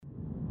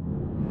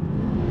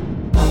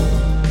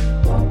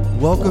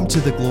Welcome to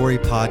the Glory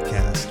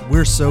Podcast.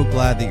 We're so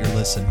glad that you're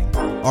listening.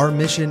 Our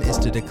mission is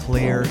to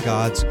declare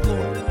God's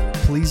glory.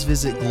 Please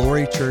visit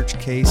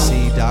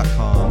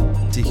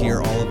glorychurchkc.com to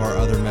hear all of our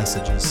other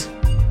messages.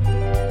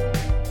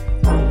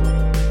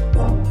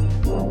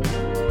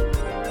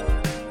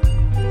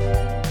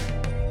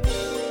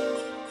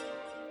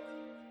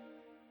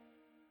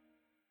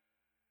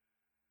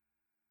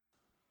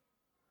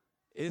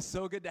 It is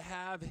so good to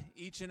have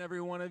each and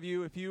every one of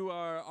you. If you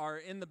are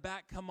in the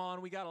back, come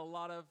on. We got a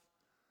lot of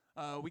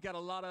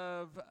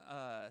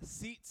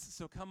seats,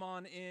 so come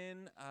on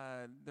in.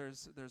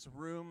 There's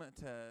room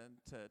to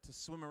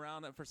swim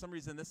around. For some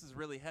reason, this is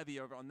really heavy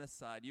over on this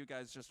side. You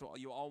guys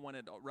you all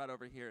wanted right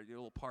over here, your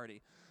little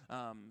party.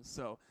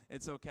 So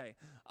it's okay.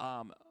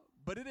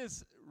 But it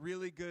is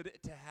really good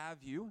to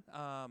have you.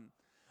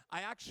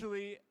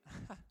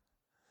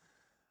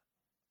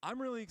 I'm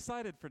really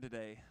excited for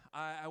today.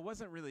 I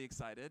wasn't really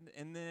excited,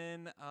 and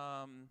then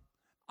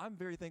I'm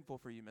very thankful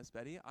for you, Miss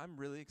Betty. I'm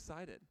really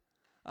excited.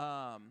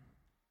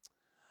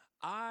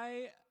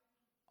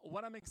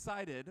 What I'm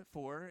excited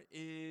for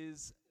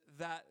is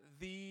that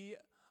the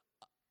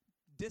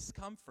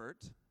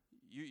discomfort,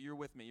 you're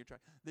with me,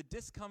 the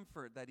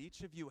discomfort that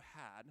each of you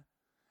had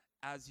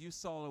as you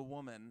saw a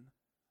woman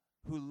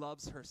who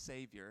loves her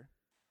Savior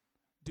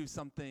do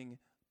something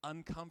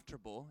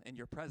uncomfortable in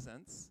your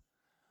presence.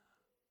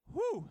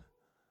 Whew!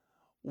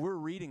 We're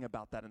reading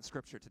about that in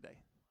Scripture today.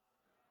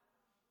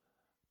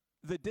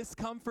 The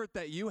discomfort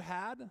that you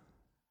had,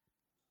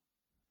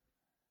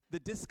 the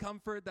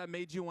discomfort that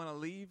made you want to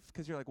leave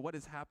because you're like, what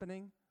is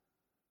happening?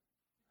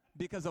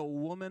 Because a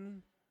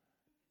woman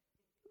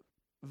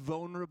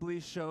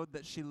vulnerably showed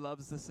that she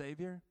loves the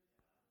Savior.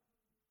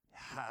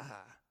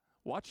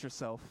 Watch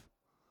yourself.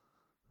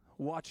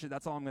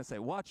 That's all I'm going to say.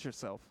 Watch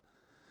yourself.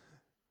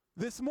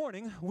 This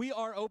morning, we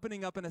are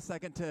opening up in a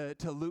second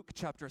to Luke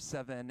chapter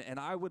 7, and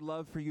I would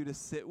love for you to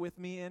sit with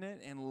me in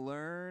it and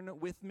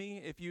learn with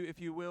me, if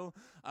you will.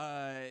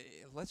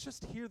 Let's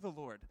just hear the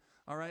Lord.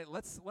 All right,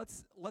 let's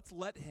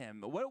let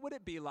him. What would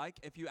it be like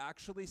if you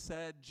actually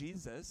said,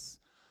 Jesus,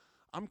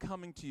 I'm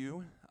coming to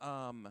you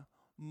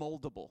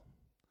moldable.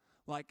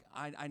 Like,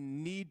 I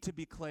need to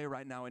be clay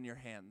right now in your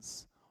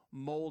hands.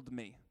 Mold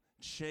me,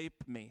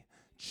 shape me,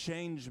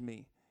 change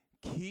me,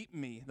 keep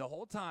me. The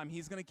whole time,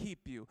 he's going to keep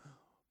you.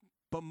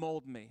 But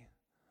mold me.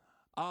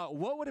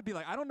 What would it be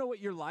like? I don't know what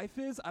your life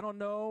is. I don't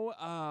know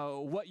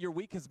what your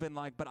week has been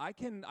like, but I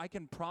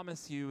can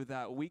promise you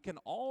that we can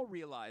all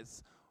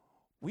realize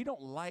we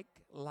don't like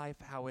life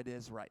how it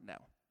is right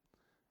now.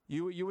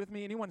 You with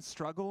me? Anyone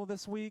struggle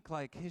this week?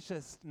 Like, it's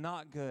just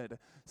not good.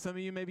 Some of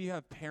you, maybe you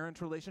have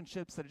parent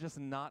relationships that are just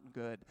not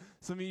good.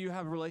 Some of you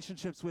have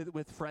relationships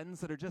with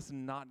friends that are just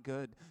not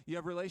good. You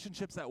have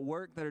relationships at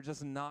work that are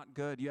just not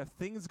good. You have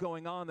things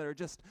going on that are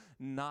just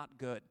not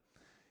good.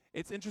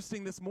 It's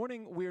interesting, this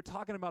morning we are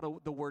talking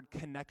about the word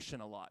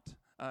connection a lot,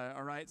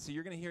 all right? So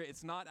you're going to hear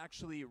it's not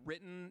actually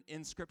written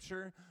in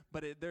Scripture,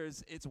 but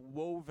it's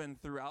woven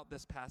throughout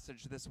this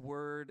passage, this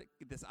word,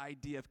 this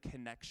idea of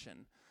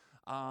connection.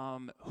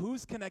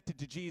 Who's connected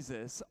to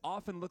Jesus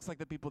often looks like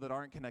the people that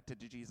aren't connected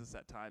to Jesus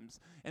at times,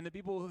 and the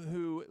people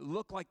who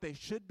look like they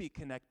should be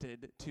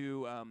connected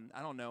to,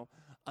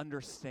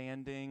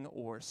 understanding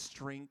or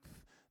strength,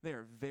 they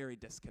are very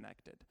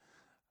disconnected.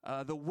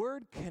 The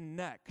word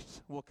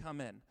connect will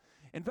come in.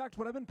 In fact,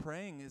 what I've been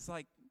praying is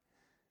like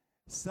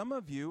some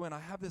of you, and I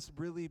have this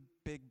really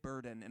big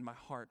burden in my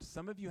heart,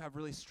 some of you have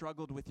really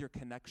struggled with your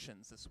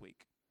connections this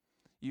week.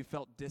 You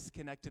felt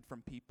disconnected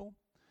from people.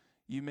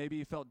 You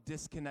felt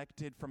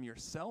disconnected from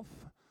yourself.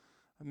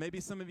 Maybe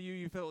some of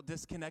you feel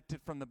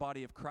disconnected from the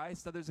body of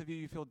Christ. Others of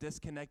you feel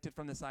disconnected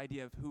from this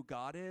idea of who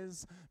God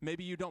is.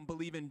 Maybe you don't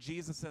believe in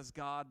Jesus as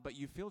God, but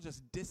you feel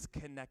just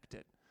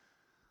disconnected.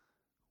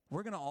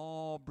 We're going to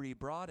all be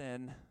brought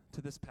in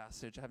to this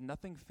passage. I have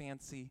nothing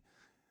fancy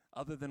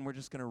other than we're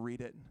just going to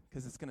read it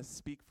because it's going to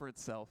speak for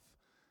itself.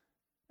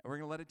 And we're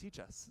going to let it teach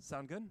us.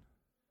 Sound good?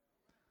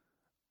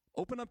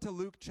 Open up to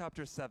Luke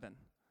chapter 7.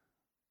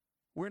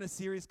 We're in a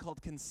series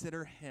called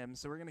Consider Him.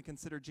 So we're going to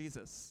consider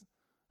Jesus.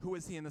 Who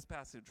is he in this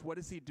passage? What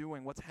is he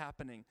doing? What's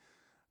happening?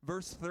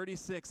 Verse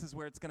 36 is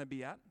where it's going to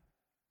be at.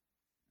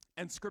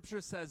 And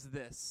Scripture says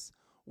this: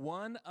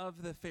 one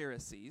of the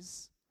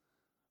Pharisees,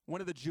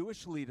 one of the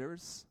Jewish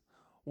leaders,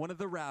 one of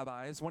the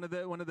rabbis, one of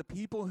the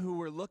people who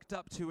were looked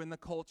up to in the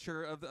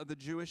culture of the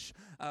Jewish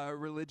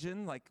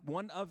religion, like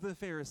one of the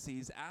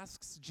Pharisees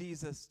asks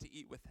Jesus to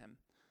eat with him.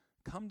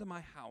 Come to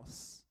my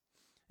house.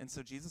 And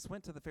so Jesus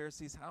went to the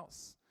Pharisee's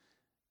house,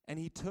 and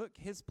he took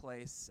his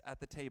place at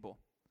the table.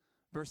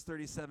 Verse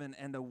 37,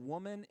 and a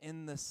woman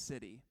in the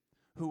city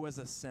who was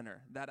a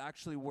sinner. That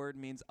actually word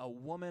means a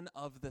woman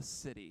of the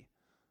city,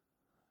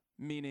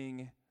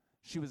 meaning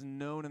she was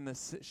known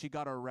she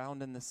got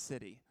around in the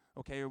city.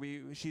 Okay,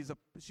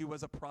 she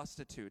was a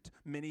prostitute.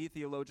 Many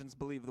theologians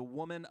believe the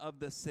woman of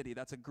the city,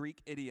 that's a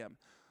Greek idiom,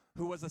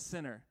 who was a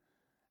sinner.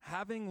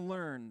 Having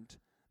learned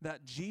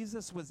that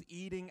Jesus was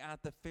eating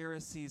at the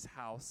Pharisee's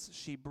house,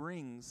 she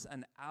brings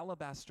an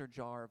alabaster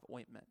jar of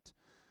ointment.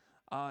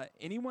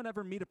 Anyone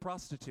ever meet a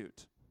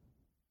prostitute?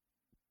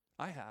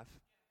 I have.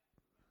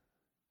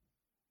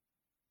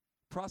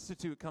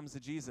 Prostitute comes to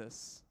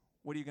Jesus.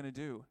 What are you going to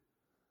do?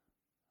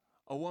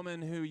 A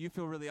woman who you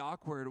feel really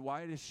awkward,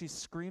 why is she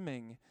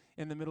screaming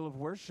in the middle of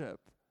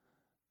worship?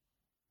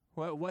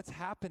 What's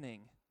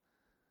happening?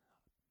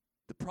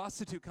 The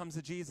prostitute comes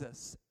to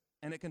Jesus,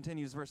 and it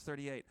continues, verse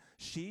 38.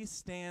 She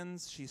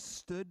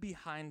stood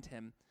behind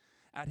him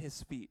at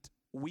his feet,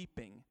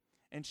 weeping,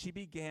 and she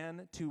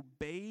began to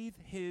bathe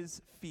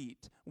his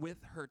feet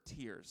with her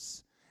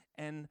tears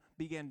and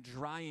began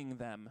drying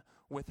them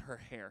with her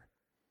hair.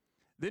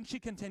 Then she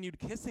continued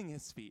kissing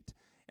his feet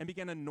and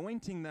began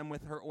anointing them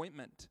with her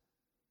ointment,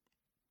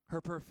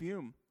 her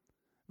perfume.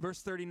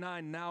 Verse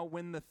 39, now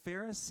when the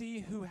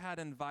Pharisee who had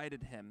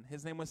invited him,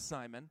 his name was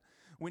Simon,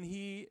 when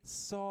he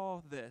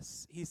saw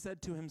this, he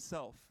said to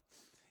himself,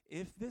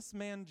 if this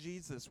man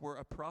Jesus were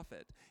a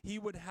prophet, he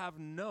would have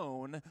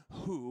known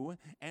who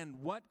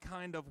and what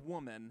kind of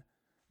woman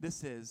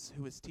this is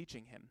who is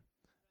teaching him,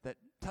 that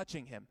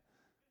touching him.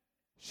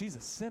 She's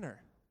a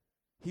sinner.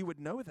 He would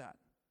know that.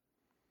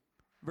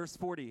 Verse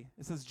 40,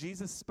 it says,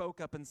 Jesus spoke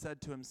up and said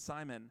to him,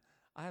 Simon,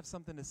 I have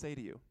something to say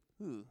to you.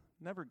 Ooh,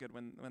 never good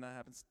when that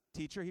happens.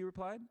 Teacher, he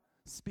replied,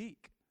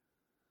 speak.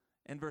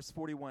 And verse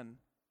 41,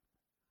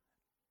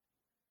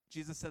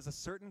 Jesus says, a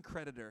certain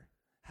creditor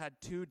had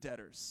 2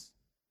 debtors.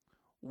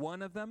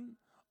 One of them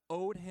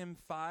owed him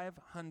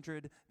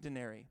 500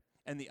 denarii,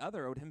 and the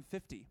other owed him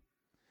 50.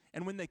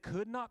 And when they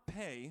could not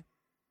pay,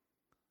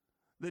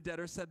 the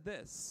debtor said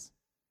this,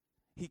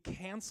 he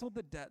canceled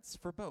the debts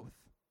for both.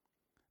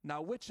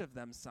 Now which of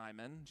them,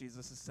 Simon,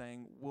 Jesus is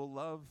saying, will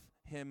love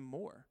him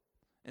more?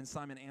 And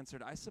Simon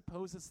answered, I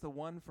suppose it's the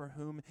one for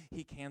whom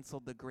he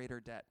canceled the greater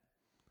debt.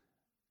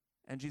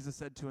 And Jesus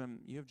said to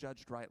him, you have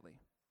judged rightly.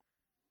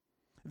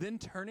 Then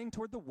turning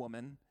toward the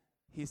woman,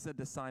 he said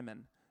to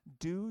Simon,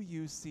 do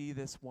you see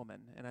this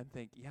woman? And I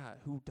think, yeah,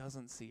 who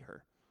doesn't see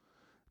her?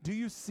 Do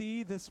you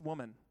see this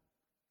woman?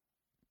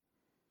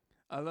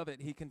 I love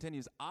it. He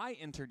continues, I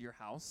entered your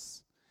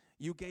house.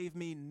 You gave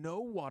me no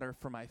water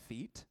for my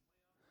feet,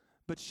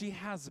 but she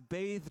has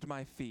bathed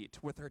my feet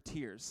with her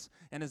tears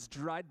and has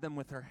dried them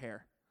with her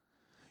hair.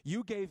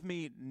 You gave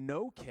me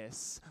no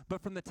kiss,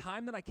 but from the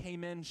time that I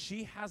came in,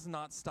 she has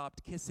not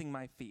stopped kissing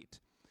my feet.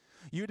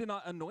 You did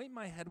not anoint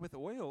my head with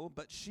oil,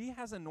 but she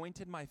has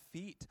anointed my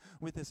feet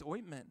with this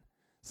ointment.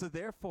 So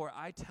therefore,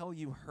 I tell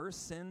you, her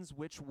sins,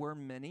 which were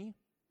many,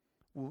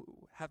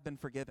 have been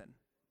forgiven.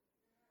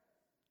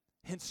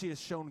 Hence she has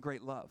shown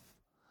great love.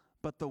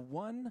 But the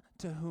one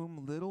to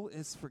whom little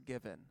is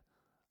forgiven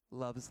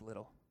loves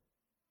little.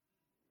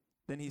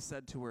 Then he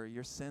said to her,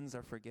 your sins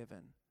are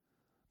forgiven.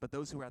 But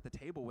those who were at the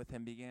table with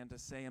him began to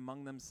say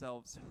among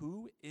themselves,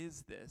 who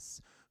is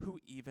this who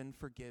even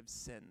forgives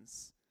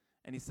sins?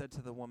 And he said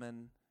to the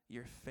woman,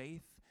 your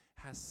faith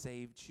has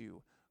saved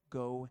you.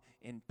 Go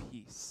in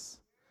peace.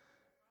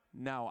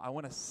 Now, I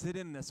want to sit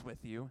in this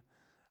with you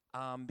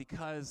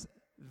because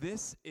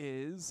this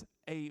is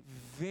a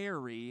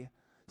very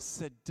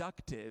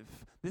seductive,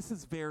 this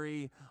is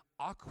very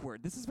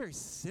awkward, this is very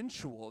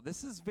sensual,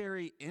 this is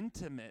very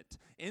intimate,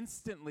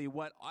 instantly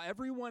what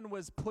everyone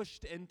was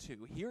pushed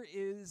into. Here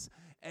is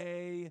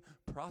a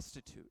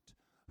prostitute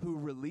who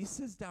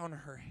releases down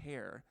her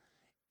hair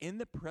in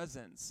the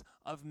presence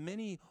of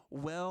many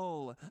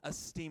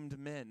well-esteemed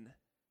men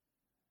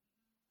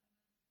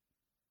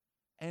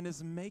and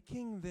is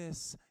making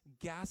this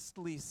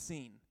ghastly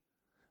scene.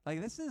 Like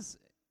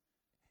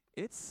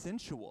it's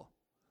sensual.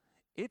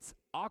 It's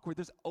awkward.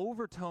 There's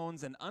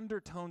overtones and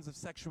undertones of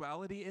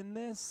sexuality in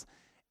this,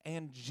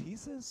 and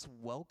Jesus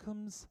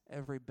welcomes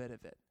every bit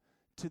of it.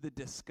 To the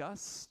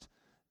disgust,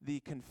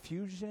 the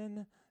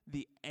confusion,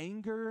 the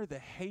anger, the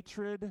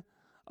hatred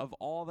of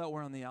all that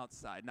were on the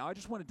outside. Now, I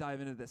just want to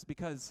dive into this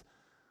because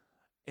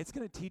it's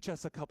going to teach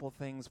us a couple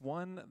things.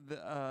 One,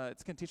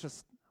 it's going to teach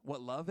us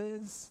what love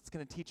is. It's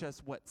going to teach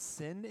us what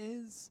sin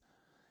is.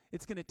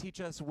 It's going to teach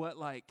us what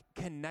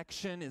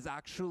connection is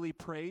actually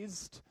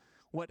praised,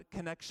 what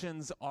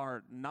connections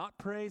are not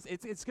praised.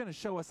 It's going to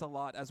show us a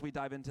lot as we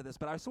dive into this,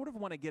 but I sort of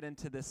want to get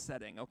into this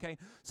setting, okay?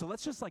 So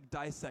let's just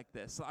dissect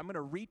this. So I'm going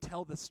to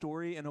retell the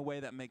story in a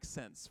way that makes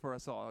sense for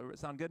us all.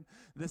 Sound good?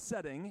 The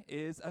setting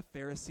is a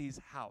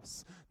Pharisee's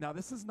house. Now,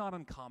 this is not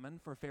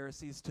uncommon for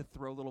Pharisees to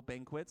throw little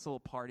banquets,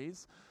 little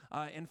parties.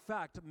 In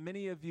fact,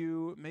 many of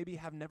you maybe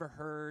have never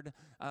heard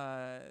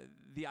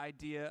the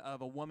idea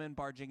of a woman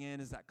barging in.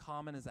 Is that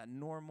common? Is that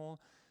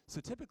normal? So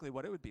typically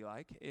what it would be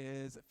like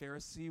is a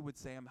Pharisee would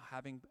say, I'm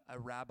having a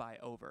rabbi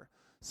over.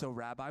 So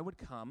rabbi would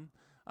come,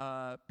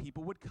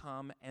 people would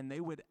come, and they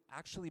would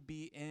actually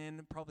be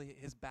in probably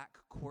his back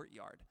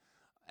courtyard,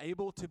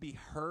 able to be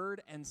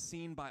heard and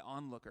seen by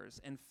onlookers.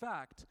 In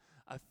fact,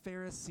 a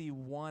Pharisee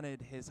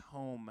wanted his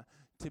home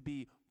to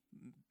be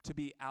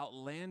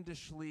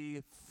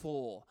outlandishly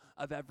full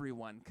of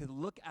everyone. Could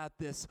look at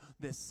this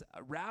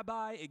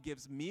rabbi, it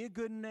gives me a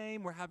good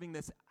name. We're having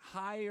this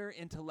higher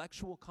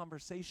intellectual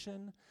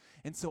conversation,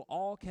 and so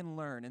all can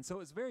learn. And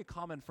so it's very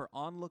common for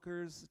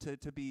onlookers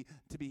to be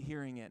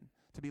hearing in,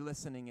 to be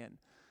listening in.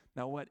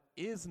 Now, what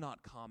is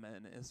not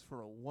common is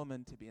for a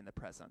woman to be in the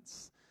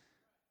presence.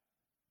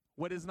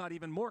 What is not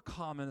even more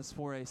common is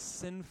for a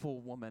sinful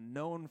woman,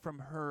 known from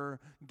her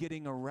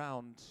getting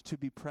around to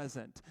be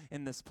present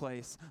in this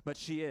place, but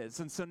she is.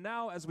 And so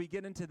now as we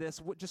get into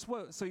this, just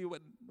so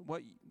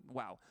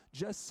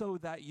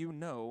that you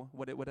know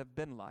what it would have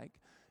been like,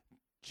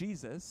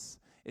 Jesus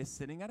is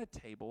sitting at a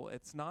table.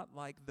 It's not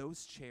like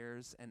those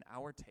chairs and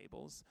our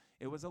tables.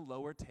 It was a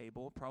lower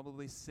table,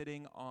 probably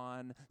sitting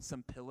on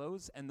some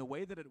pillows. And the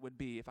way that it would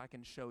be, if I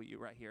can show you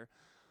right here,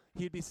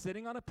 he'd be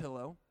sitting on a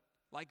pillow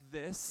like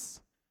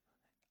this,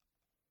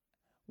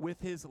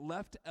 with his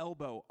left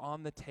elbow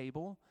on the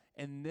table,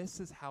 and this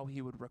is how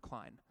he would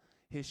recline.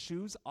 His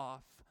shoes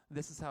off,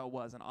 this is how it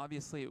was. And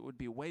obviously it would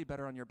be way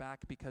better on your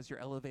back because you're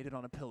elevated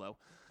on a pillow,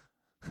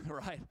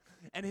 right?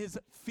 And his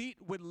feet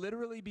would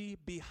literally be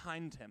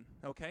behind him,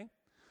 okay?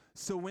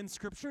 So when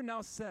Scripture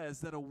now says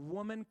that a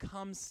woman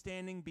comes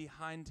standing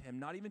behind him,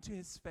 not even to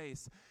his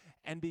face,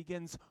 and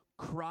begins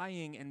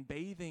crying and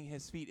bathing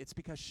his feet, it's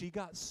because she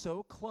got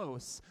so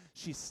close,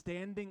 she's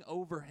standing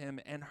over him,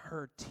 and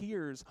her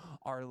tears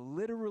are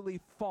literally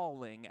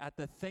falling at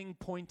the thing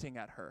pointing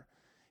at her,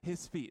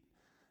 his feet.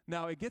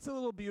 Now, it gets a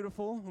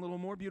little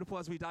more beautiful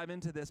as we dive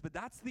into this, but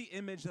that's the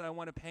image that I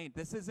want to paint.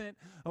 This isn't,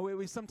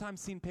 we've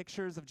sometimes seen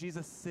pictures of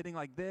Jesus sitting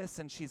like this,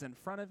 and she's in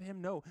front of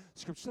him. No,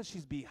 Scripture says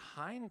she's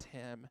behind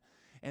him,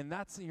 and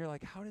you're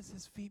like, how does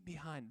his feet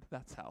behind?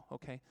 That's how,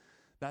 okay?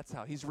 That's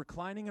how. He's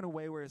reclining in a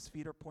way where his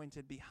feet are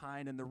pointed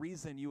behind, and the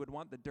reason you would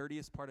want the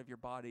dirtiest part of your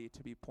body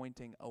to be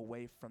pointing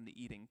away from the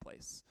eating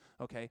place,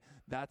 okay?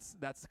 That's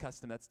the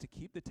custom. That's to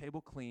keep the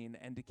table clean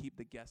and to keep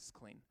the guests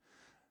clean.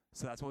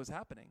 So that's what was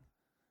happening.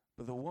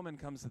 But the woman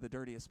comes to the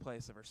dirtiest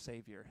place of her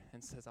Savior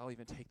and says, I'll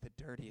even take the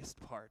dirtiest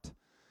part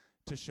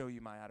to show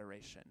you my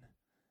adoration.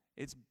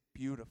 It's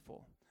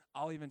beautiful.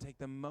 I'll even take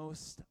the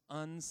most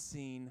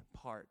unseen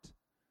part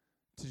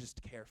to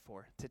just care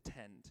for, to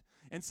tend.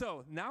 And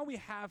so now we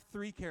have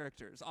three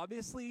characters.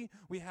 Obviously,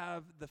 we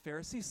have the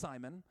Pharisee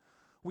Simon,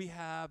 we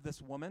have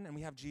this woman, and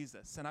we have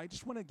Jesus. And I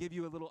just want to give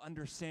you a little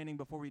understanding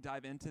before we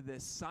dive into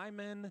this.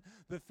 Simon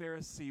the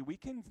Pharisee, we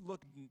can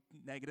look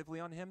negatively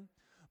on him,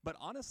 but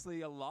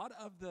honestly, a lot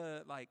of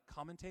the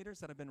commentators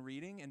that have been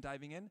reading and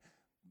diving in,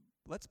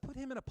 let's put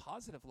him in a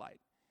positive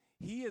light.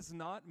 He is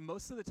not,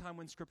 most of the time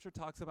when Scripture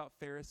talks about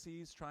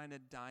Pharisees trying to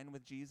dine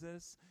with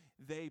Jesus,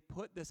 they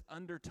put this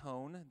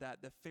undertone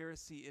that the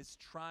Pharisee is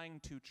trying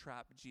to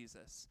trap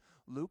Jesus.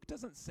 Luke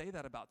doesn't say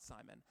that about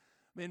Simon.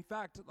 In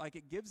fact,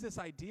 it gives this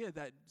idea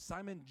that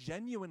Simon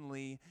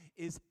genuinely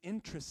is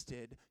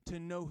interested to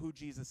know who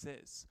Jesus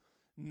is.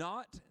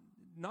 Not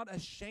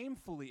as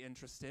shamefully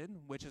interested,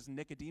 which is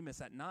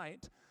Nicodemus at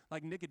night.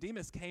 Like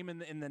Nicodemus came in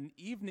the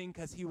evening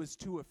because he was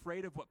too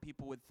afraid of what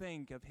people would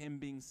think of him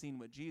being seen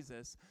with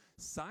Jesus.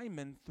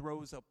 Simon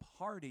throws a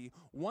party,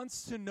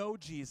 wants to know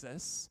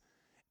Jesus,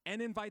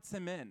 and invites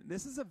him in.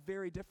 This is a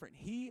very different.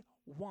 He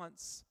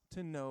wants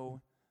to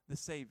know the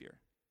Savior,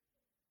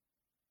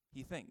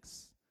 he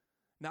thinks.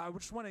 Now, I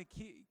just want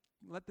to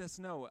let this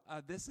know.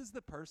 This is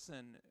the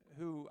person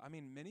who,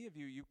 many of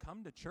you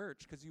come to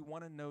church because you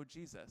want to know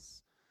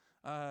Jesus.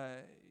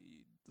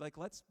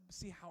 Let's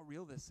see how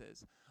real this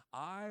is.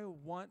 I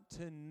want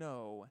to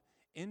know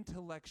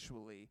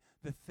intellectually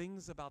the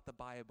things about the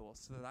Bible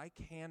so that I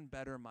can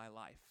better my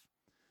life.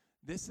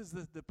 This is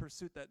the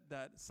pursuit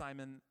that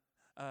Simon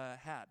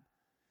had.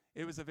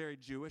 It was a very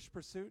Jewish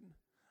pursuit.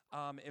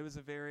 It was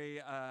a very,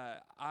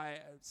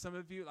 some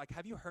of you,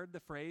 have you heard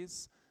the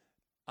phrase,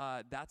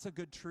 that's a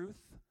good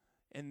truth,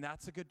 and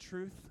that's a good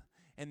truth,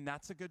 and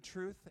that's a good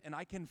truth, and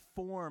I can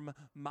form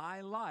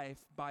my life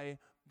by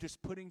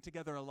just putting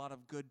together a lot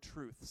of good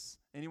truths.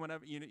 Anyone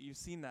ever, you've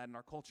seen that in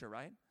our culture,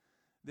 right?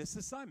 This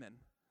is Simon.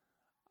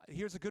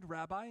 Here's a good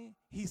rabbi.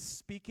 He's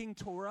speaking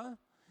Torah,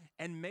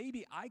 and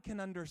maybe I can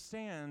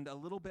understand a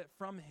little bit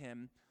from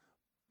him,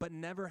 but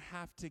never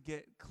have to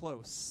get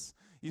close.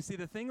 You see,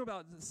 the thing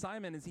about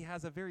Simon is he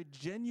has a very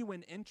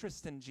genuine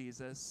interest in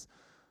Jesus,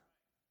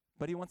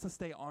 but he wants to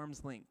stay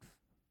arm's length.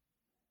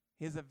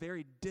 He has a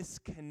very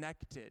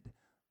disconnected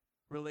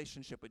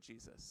relationship with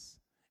Jesus.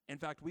 In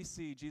fact, we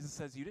see Jesus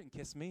says, you didn't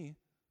kiss me.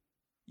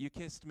 You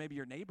kissed maybe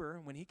your neighbor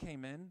when he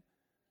came in.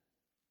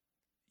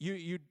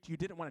 You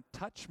didn't want to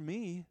touch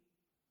me.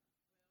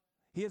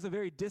 He has a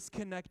very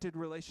disconnected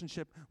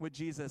relationship with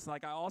Jesus. I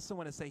also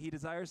want to say he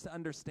desires to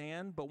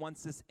understand, but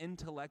wants this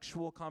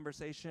intellectual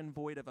conversation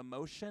void of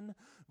emotion,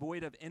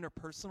 void of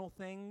interpersonal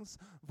things,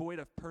 void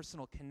of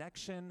personal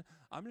connection.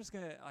 I'm just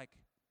going to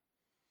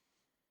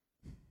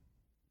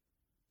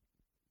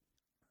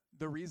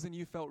the reason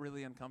you felt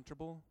really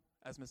uncomfortable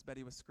as Miss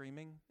Betty was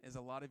screaming is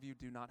a lot of you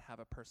do not have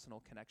a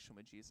personal connection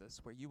with Jesus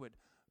where you would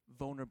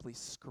vulnerably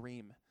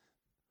scream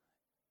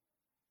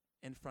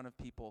in front of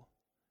people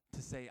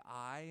to say,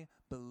 I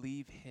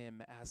believe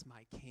him as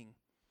my king.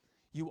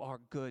 You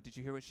are good. Did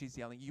you hear what she's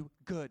yelling? You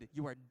good.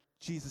 You are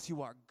Jesus.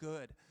 You are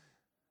good.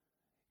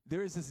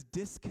 There is this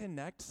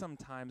disconnect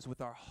sometimes with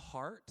our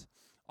heart,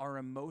 our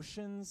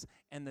emotions,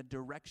 and the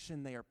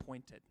direction they are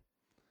pointed.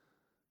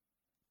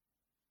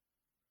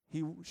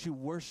 She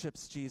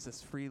worships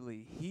Jesus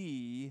freely.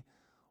 He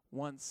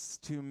wants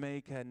to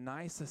make a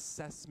nice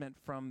assessment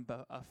from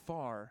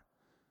afar.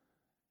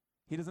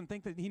 He doesn't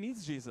think that he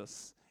needs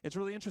Jesus. It's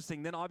really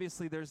interesting. Then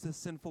obviously there's this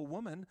sinful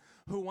woman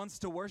who wants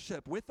to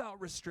worship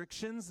without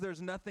restrictions.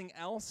 There's nothing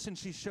else. And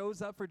she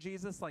shows up for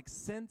Jesus like,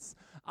 since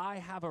I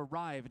have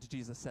arrived,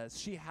 Jesus says,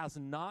 she has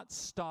not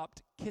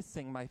stopped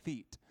kissing my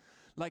feet.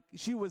 Like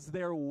she was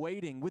there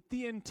waiting with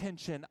the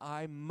intention,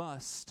 I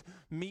must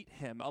meet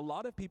him. A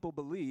lot of people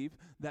believe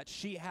that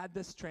she had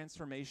this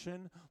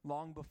transformation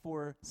long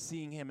before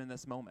seeing him in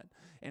this moment.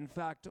 In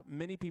fact,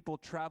 many people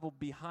traveled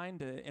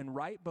behind it, and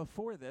right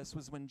before this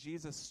was when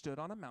Jesus stood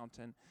on a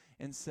mountain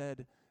and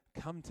said,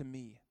 come to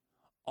me,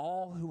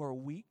 all who are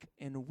weak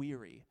and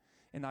weary,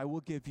 and I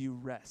will give you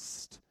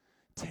rest.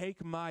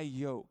 Take my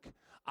yoke.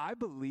 I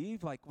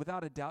believe, like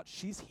without a doubt,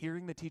 she's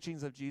hearing the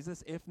teachings of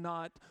Jesus, if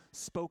not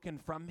spoken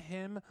from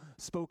him,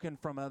 spoken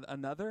from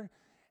another,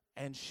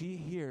 and she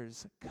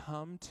hears,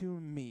 come to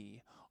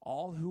me,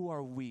 all who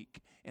are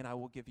weak, and I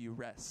will give you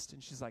rest.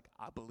 And she's like,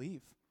 I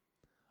believe.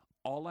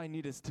 All I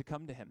need is to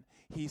come to him.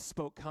 He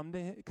spoke, come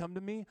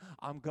to me,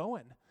 I'm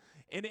going.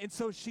 And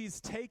so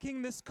she's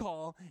taking this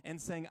call and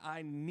saying,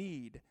 I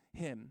need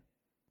him.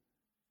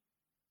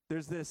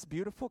 There's this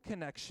beautiful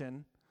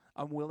connection.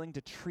 I'm willing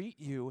to treat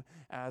you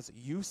as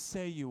you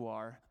say you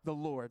are, the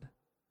Lord.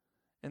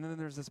 And then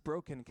there's this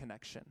broken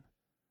connection.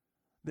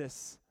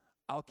 This,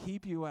 I'll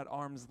keep you at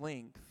arm's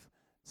length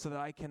so that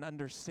I can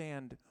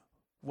understand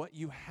what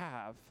you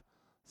have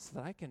so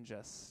that I can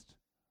just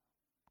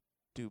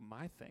do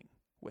my thing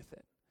with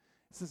it.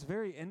 It's this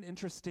very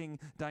interesting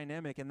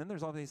dynamic. And then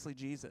there's obviously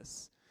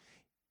Jesus.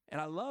 And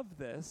I love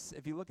this.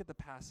 If you look at the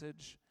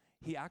passage,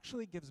 he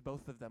actually gives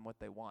both of them what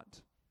they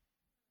want.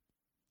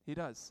 He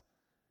does.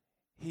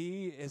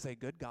 He is a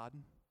good God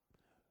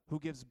who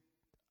gives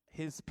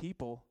his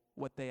people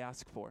what they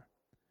ask for.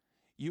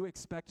 You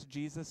expect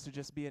Jesus to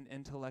just be an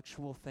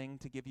intellectual thing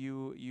to give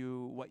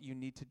you what you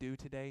need to do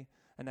today,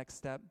 a next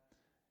step.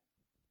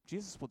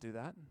 Jesus will do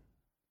that.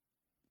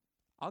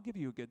 I'll give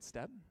you a good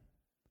step.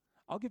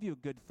 I'll give you a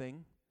good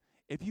thing.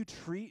 If you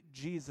treat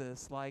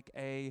Jesus like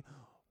a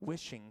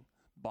wishing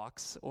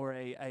box or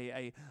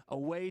a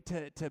way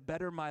to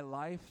better my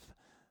life,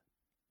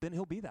 then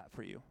he'll be that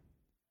for you.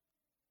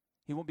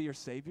 He won't be your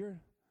savior.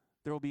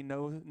 There will be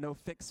no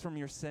fix from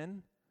your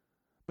sin,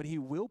 but he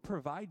will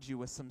provide you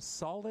with some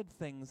solid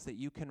things that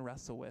you can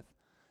wrestle with.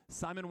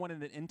 Simon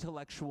wanted an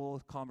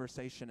intellectual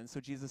conversation, and so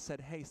Jesus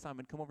said, hey,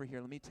 Simon, come over here.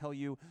 Let me tell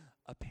you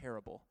a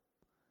parable.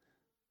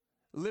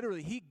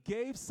 Literally, he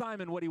gave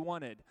Simon what he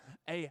wanted,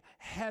 a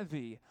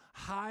heavy,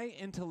 high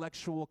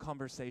intellectual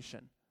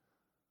conversation.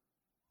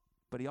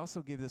 But he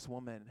also gave this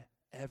woman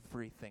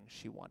everything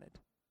she wanted.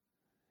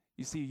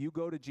 You see, you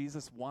go to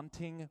Jesus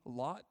wanting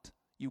lot,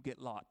 you get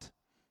lot.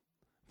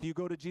 If you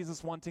go to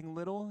Jesus wanting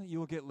little, you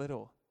will get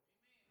little.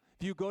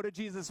 If you go to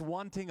Jesus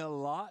wanting a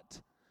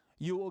lot,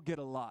 you will get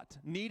a lot.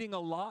 Needing a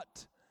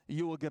lot,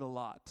 you will get a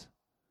lot.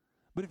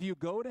 But if you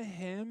go to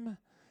him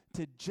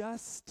to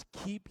just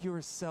keep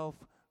yourself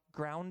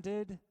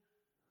grounded,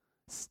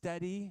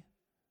 steady,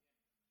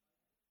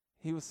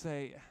 he will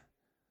say,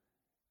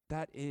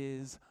 that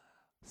is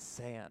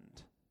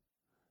sand.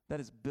 That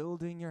is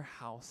building your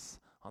house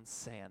on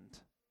sand.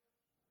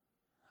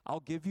 I'll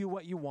give you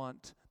what you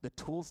want, the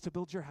tools to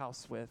build your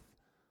house with,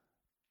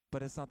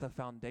 but it's not the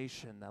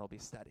foundation that'll be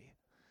steady.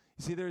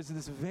 You see, there's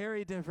this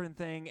very different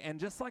thing, and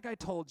just like I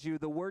told you,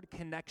 the word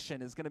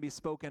connection is going to be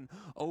spoken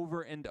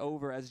over and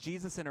over. As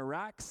Jesus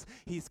interacts,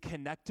 he's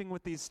connecting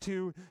with these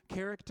two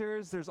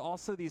characters. There's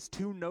also these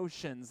two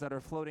notions that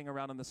are floating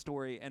around in the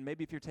story, and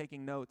maybe if you're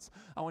taking notes,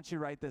 I want you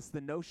to write this,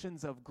 the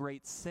notions of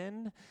great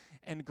sin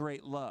and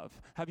great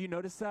love. Have you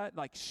noticed that?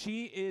 Like,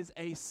 she is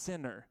a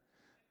sinner.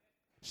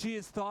 She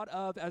is thought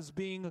of as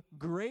being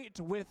great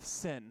with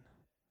sin.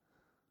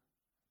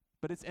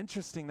 But it's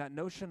interesting, that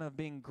notion of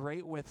being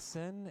great with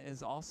sin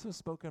is also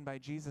spoken by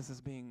Jesus as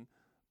being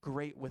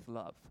great with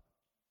love.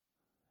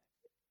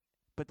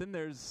 But then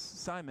there's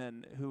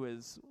Simon, who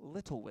is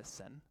little with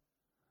sin,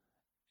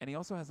 and he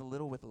also has a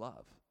little with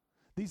love.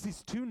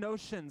 These two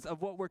notions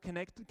of what we're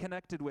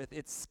connected with.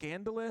 It's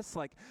scandalous,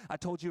 like I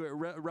told you, it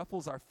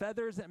ruffles our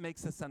feathers, it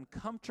makes us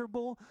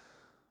uncomfortable.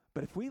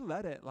 But if we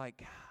let it,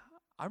 like,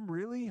 I'm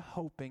really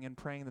hoping and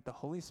praying that the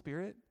Holy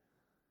Spirit,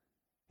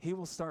 he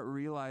will start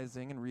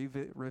realizing and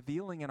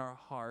revealing in our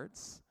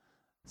hearts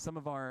some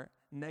of our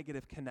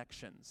negative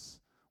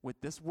connections with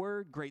this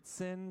word, great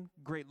sin,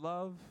 great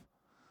love,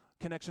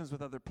 connections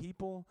with other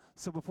people.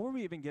 So before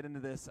we even get into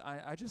this,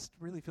 I just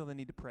really feel the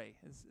need to pray.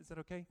 Is that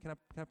okay? Can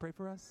I pray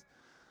for us?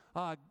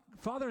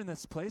 Father, in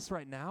this place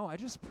right now, I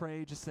just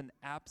pray just an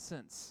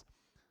absence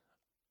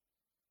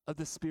of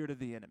the spirit of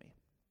the enemy.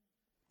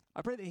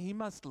 I pray that he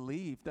must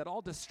leave, that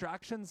all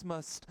distractions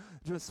must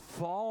just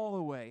fall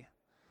away.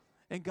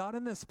 And God,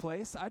 in this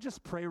place, I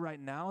just pray right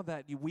now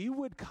that we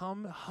would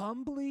come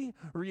humbly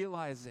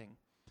realizing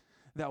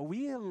that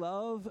we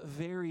love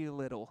very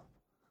little.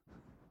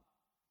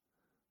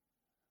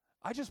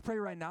 I just pray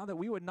right now that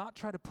we would not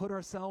try to put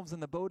ourselves in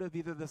the boat of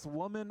either this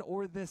woman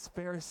or this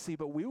Pharisee,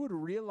 but we would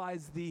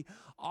realize the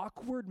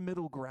awkward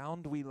middle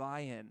ground we lie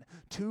in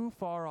too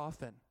far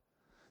often.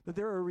 That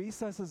there are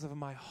recesses of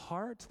my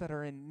heart that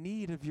are in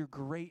need of your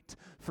great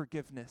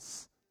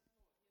forgiveness,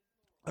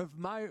 of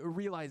my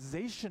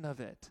realization of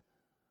it.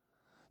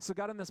 So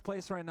God, in this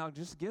place right now,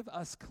 just give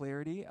us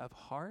clarity of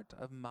heart,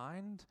 of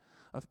mind,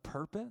 of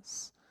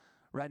purpose.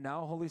 Right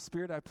now, Holy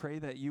Spirit, I pray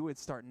that you would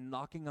start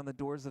knocking on the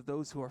doors of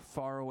those who are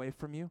far away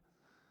from you.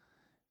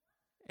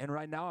 And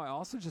right now, I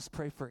also just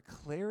pray for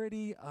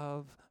clarity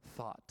of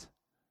thought.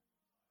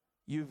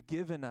 You've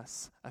given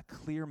us a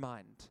clear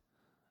mind,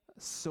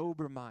 a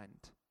sober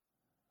mind.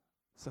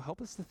 So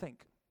help us to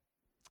think.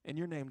 In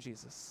your name,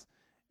 Jesus,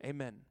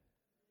 amen.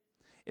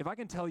 If I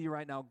can tell you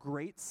right now,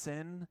 great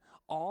sin,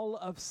 all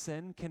of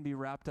sin can be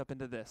wrapped up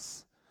into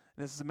this.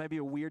 This is maybe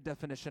a weird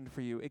definition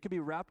for you. It can be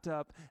wrapped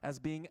up as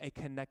being a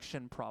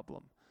connection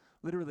problem.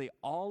 Literally,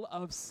 all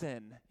of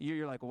sin.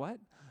 You're like, what?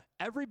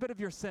 Every bit of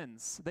your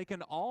sins, they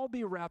can all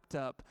be wrapped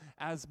up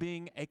as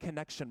being a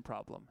connection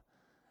problem.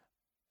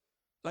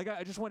 Like,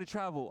 I just want to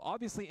travel.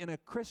 Obviously, in a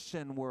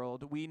Christian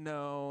world, we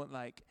know,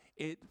 like,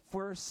 it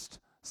first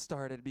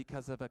started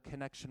because of a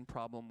connection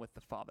problem with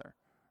the Father,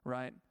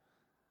 right?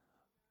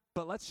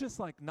 But let's just,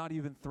 like, not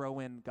even throw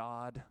in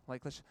God.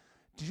 Like,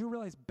 did you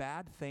realize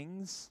bad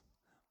things?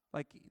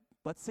 Like,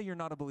 let's say you're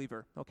not a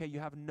believer, okay? You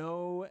have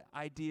no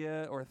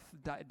idea or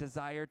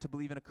desire to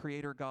believe in a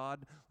creator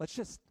God. Let's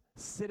just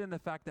sit in the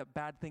fact that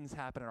bad things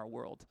happen in our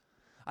world.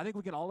 I think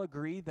we can all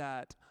agree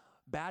that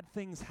bad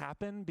things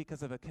happen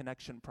because of a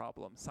connection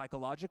problem.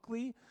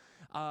 Psychologically,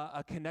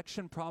 a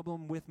connection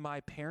problem with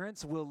my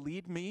parents will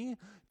lead me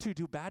to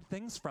do bad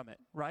things from it,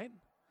 right?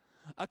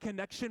 A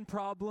connection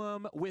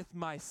problem with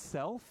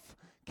myself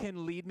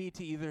can lead me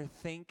to either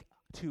think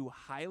too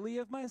highly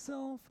of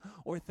myself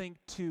or think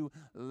too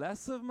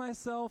less of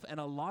myself, and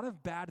a lot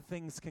of bad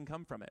things can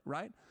come from it,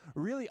 right?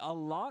 Really, a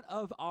lot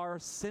of our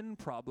sin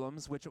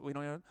problems, which we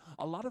don't know,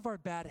 a lot of our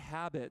bad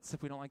habits,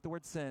 if we don't like the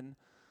word sin,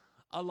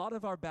 a lot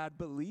of our bad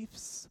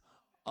beliefs,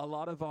 a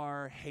lot of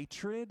our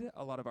hatred,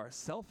 a lot of our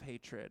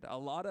self-hatred, a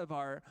lot of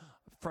our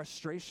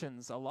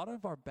frustrations, a lot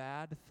of our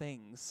bad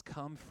things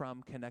come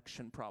from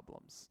connection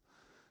problems.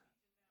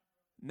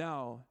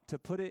 Now, to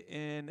put it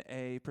in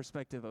a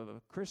perspective of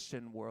a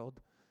Christian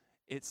world,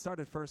 it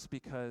started first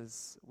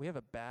because we have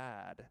a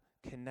bad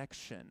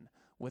connection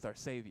with our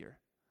Savior.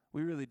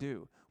 We really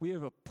do. We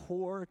have a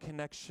poor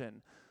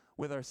connection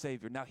with our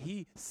Savior. Now,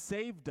 he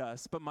saved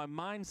us, but my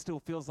mind still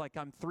feels like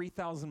I'm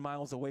 3,000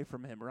 miles away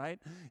from him, right?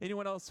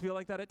 Anyone else feel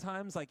like that at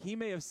times? Like, he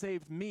may have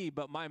saved me,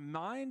 but my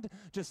mind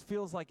just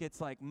feels like it's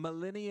like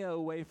millennia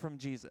away from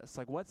Jesus.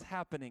 Like, what's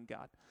happening,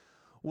 God?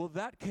 Well,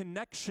 that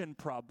connection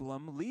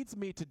problem leads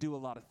me to do a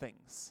lot of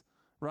things,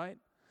 right?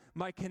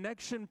 My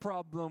connection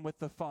problem with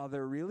the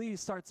Father really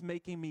starts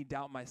making me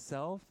doubt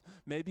myself.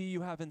 Maybe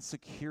you have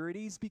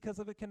insecurities because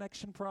of a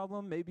connection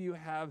problem. Maybe you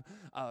have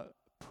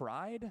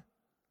pride.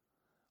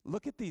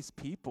 Look at these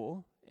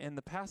people in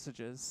the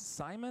passages.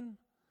 Simon,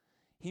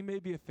 he may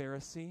be a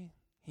Pharisee.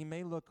 He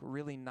may look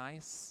really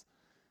nice.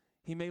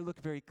 He may look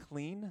very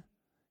clean.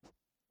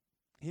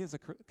 He has a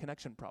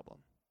connection problem.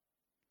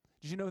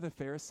 Did you know the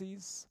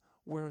Pharisees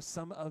were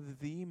some of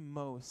the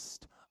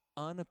most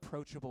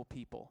unapproachable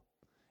people?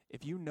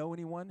 If you know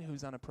anyone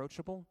who's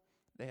unapproachable,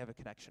 they have a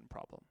connection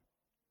problem.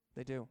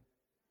 They do.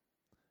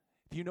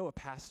 If you know a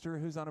pastor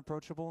who's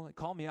unapproachable,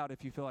 call me out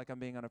if you feel like I'm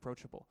being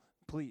unapproachable,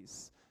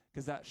 please,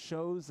 because that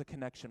shows a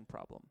connection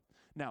problem.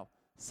 Now,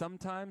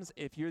 sometimes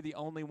if you're the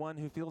only one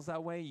who feels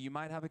that way, you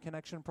might have a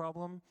connection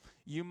problem.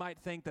 You might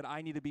think that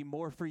I need to be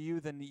more for you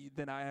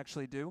than I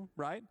actually do,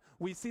 right?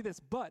 We see this,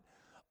 but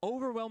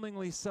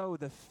overwhelmingly so,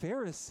 the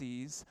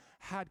Pharisees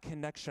had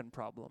connection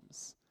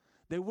problems.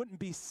 They wouldn't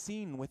be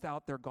seen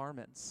without their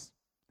garments.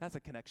 That's a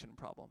connection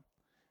problem.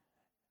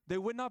 They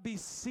would not be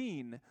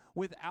seen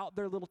without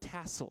their little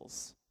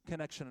tassels.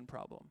 Connection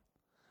problem.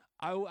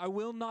 I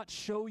will not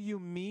show you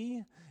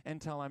me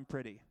until I'm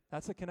pretty.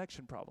 That's a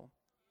connection problem.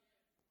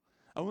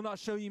 I will not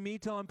show you me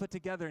till I'm put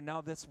together.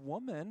 Now, this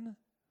woman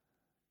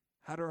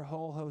had her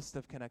whole host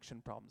of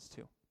connection problems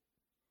too.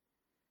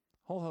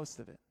 Whole host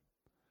of it.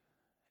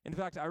 In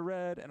fact, I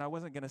read, and I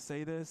wasn't going to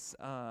say this,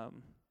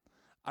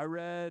 I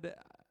read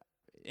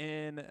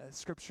in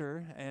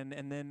scripture and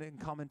then in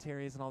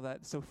commentaries and all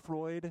that. So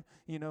Freud,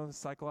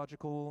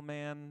 psychological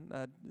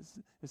man,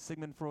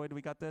 Sigmund Freud,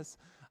 we got this.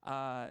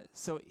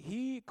 So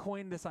he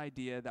coined this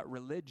idea that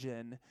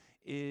religion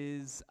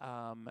is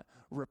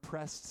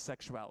repressed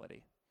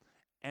sexuality.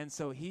 And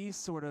so he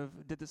sort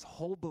of did this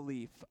whole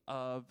belief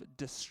of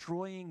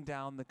destroying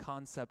down the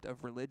concept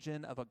of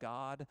religion, of a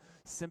God,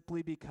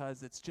 simply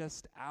because it's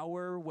just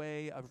our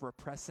way of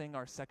repressing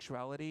our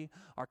sexuality,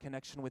 our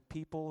connection with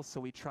people.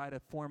 So we try to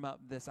form up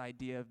this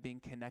idea of being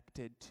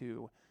connected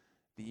to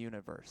the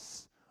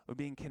universe, of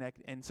being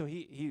connected. And so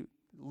he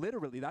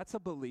literally, that's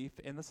a belief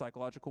in the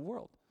psychological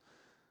world.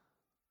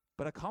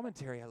 But a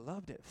commentary, I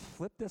loved it,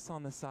 flipped this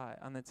on the side,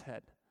 on its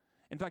head.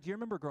 In fact, you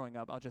remember growing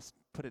up, I'll just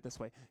put it this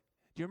way.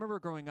 Do you remember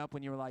growing up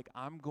when you were like,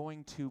 I'm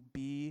going to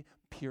be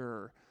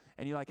pure?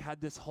 And you like had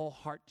this whole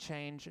heart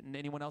change, and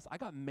anyone else? I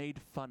got made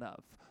fun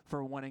of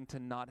for wanting to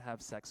not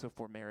have sex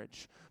before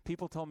marriage.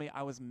 People told me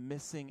I was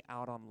missing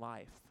out on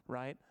life,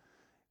 right?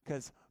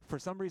 Because for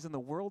some reason the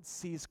world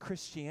sees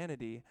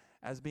Christianity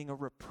as being a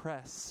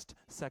repressed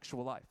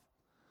sexual life.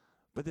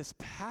 But this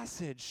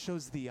passage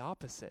shows the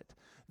opposite.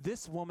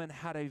 This woman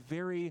had a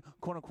very,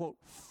 quote unquote,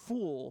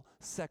 full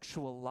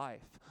sexual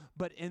life.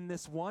 But in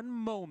this one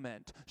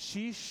moment,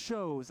 she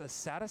shows a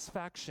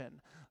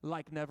satisfaction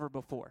like never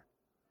before.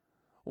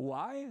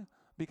 Why?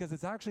 Because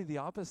it's actually the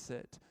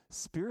opposite.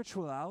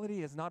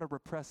 Spirituality is not a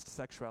repressed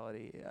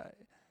sexuality.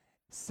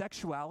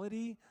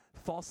 Sexuality,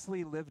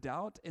 falsely lived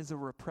out, is a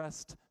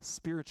repressed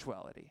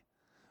spirituality.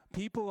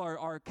 People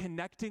are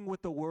connecting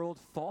with the world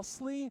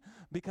falsely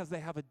because they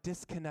have a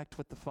disconnect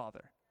with the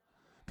Father.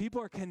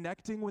 People are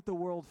connecting with the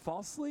world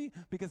falsely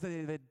because they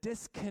have a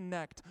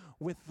disconnect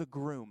with the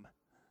groom,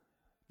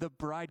 the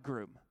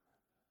bridegroom.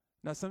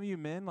 Now, some of you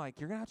men, like,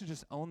 you're going to have to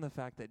just own the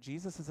fact that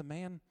Jesus is a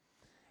man,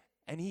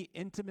 and he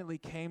intimately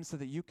came so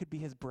that you could be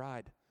his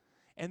bride.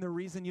 And the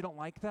reason you don't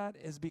like that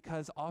is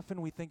because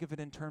often we think of it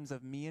in terms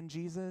of me and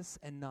Jesus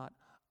and not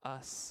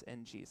us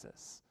and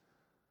Jesus.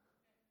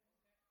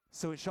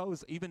 So it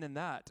shows, even in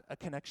that, a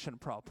connection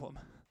problem.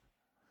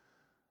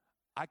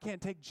 I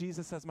can't take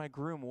Jesus as my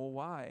groom. Well,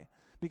 why?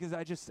 Because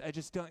I just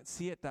don't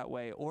see it that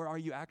way. Or are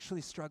you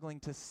actually struggling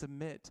to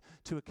submit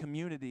to a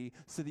community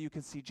so that you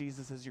can see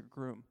Jesus as your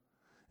groom?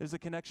 There's a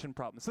connection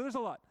problem. So there's a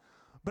lot.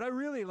 But I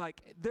really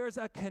there's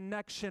a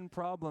connection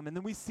problem. And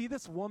then we see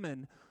this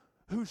woman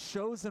who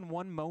shows in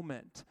one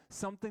moment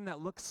something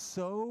that looks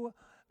so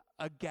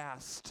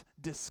aghast,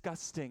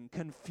 disgusting,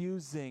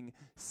 confusing,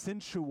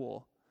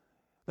 sensual.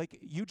 Like,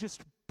 you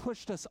just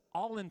pushed us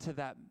all into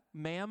that,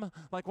 ma'am.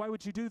 Like, why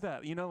would you do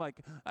that? You know, like,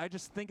 I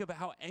just think about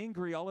how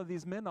angry all of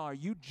these men are.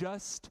 You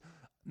just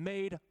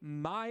made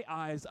my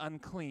eyes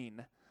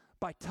unclean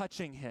by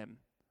touching him.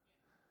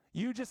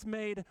 You just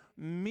made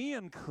me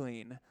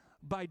unclean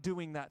by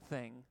doing that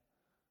thing.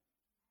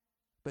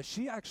 But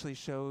she actually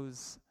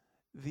shows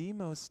the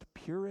most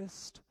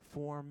purest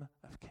form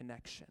of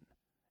connection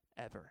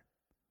ever.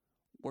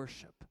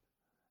 Worship,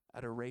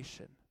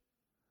 adoration,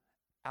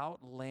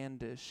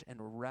 outlandish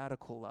and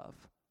radical love.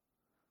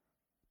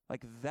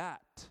 Like,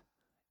 that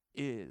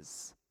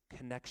is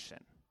connection.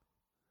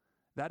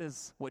 That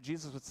is what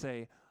Jesus would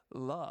say,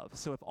 love.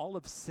 So if all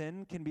of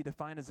sin can be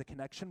defined as a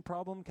connection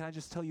problem, can I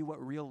just tell you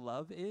what real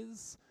love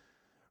is?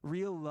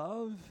 Real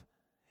love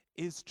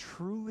is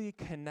truly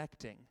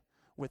connecting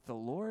with the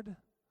Lord,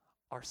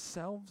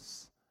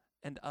 ourselves,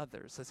 and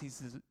others, as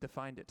he's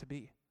defined it to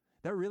be.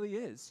 That really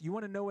is. You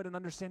want to know what an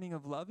understanding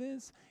of love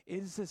is?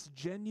 It is this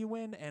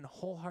genuine and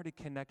wholehearted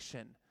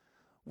connection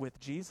with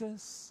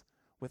Jesus,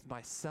 with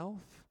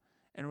myself,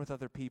 and with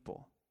other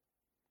people.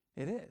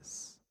 It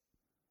is.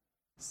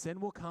 Sin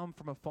will come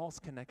from a false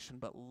connection,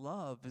 but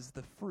love is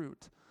the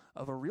fruit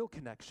of a real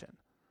connection,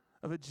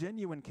 of a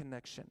genuine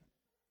connection.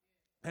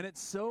 And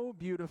it's so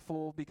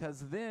beautiful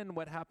because then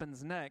what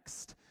happens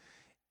next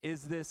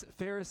is this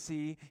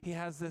Pharisee, he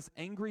has this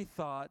angry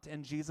thought,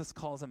 and Jesus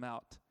calls him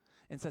out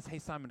and says, hey,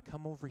 Simon,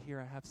 come over here.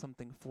 I have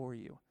something for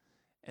you.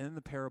 And then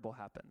the parable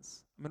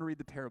happens. I'm going to read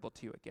the parable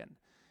to you again.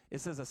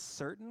 It says, a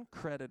certain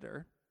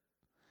creditor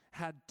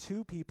had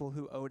two people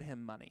who owed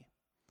him money.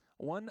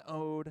 One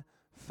owed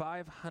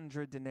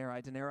 500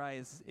 denarii.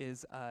 Denarii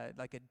is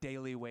like a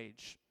daily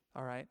wage,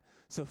 all right?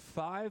 So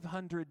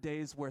 500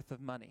 days worth of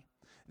money.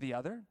 The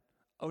other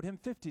owed him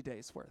 50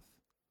 days worth.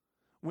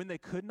 When they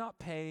could not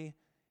pay,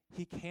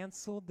 he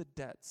canceled the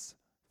debts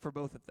for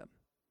both of them.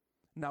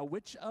 Now,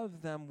 which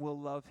of them will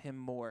love him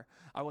more?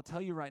 I will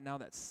tell you right now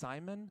that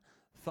Simon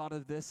thought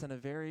of this in a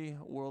very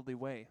worldly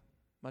way,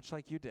 much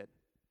like you did.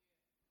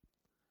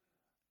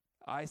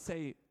 I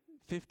say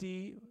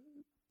 50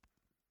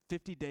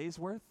 days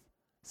worth.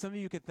 Some of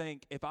you could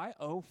think, if I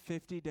owe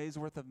 50 days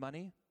worth of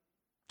money,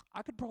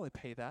 I could probably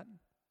pay that.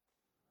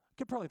 I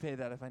could probably pay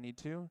that if I need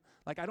to.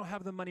 Like, I don't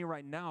have the money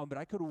right now, but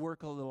I could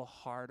work a little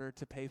harder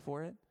to pay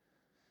for it.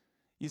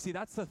 You see,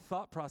 that's the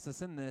thought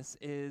process in this,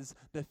 is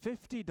the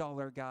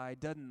 $50 guy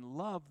doesn't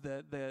love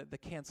the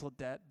canceled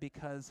debt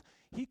because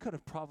he could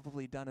have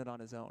probably done it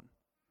on his own.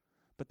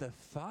 But the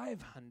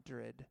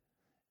 500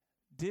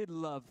 did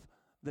love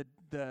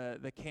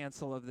the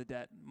cancel of the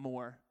debt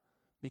more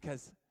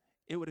because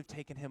it would have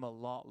taken him a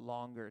lot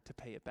longer to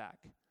pay it back.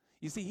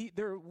 You see,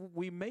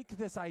 we make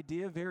this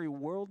idea very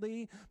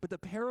worldly, but the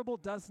parable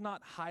does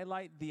not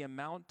highlight the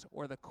amount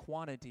or the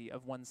quantity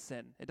of one's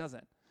sin. It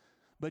doesn't.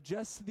 But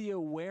just the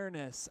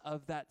awareness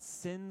of that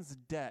sin's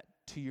debt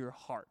to your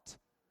heart.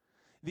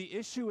 The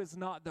issue is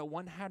not that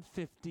one had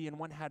 50 and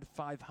one had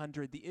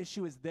 500. The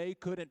issue is they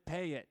couldn't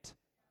pay it.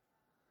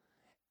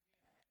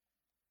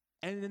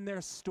 And in their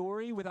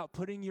story, without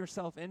putting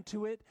yourself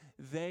into it,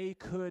 they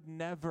could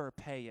never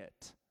pay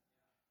it.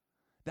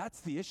 That's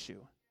the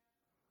issue.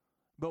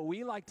 But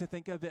we like to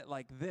think of it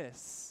like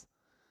this.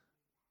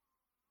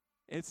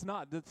 It's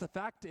not. The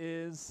fact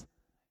is,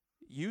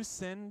 you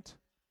sinned.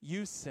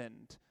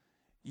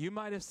 You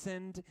might have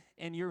sinned,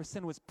 and your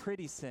sin was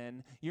pretty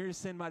sin. Your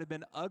sin might have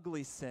been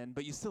ugly sin,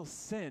 but you still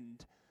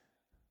sinned.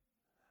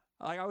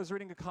 Like, I was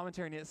reading a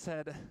commentary, and it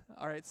said,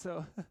 all right,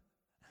 so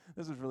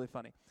this was really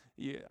funny.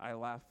 I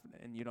laugh,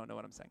 and you don't know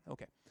what I'm saying.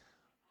 Okay.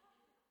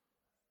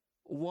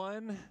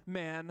 One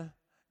man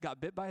got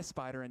bit by a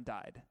spider and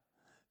died.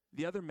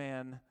 The other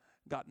man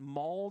got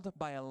mauled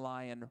by a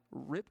lion,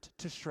 ripped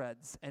to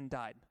shreds, and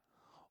died.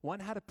 One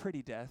had a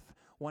pretty death.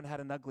 One had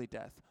an ugly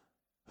death.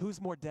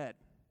 Who's more dead?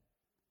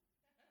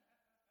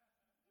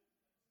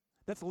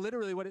 That's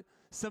literally what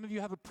some of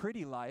you have a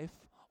pretty life,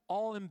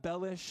 all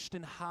embellished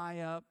and high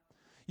up.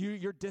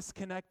 Your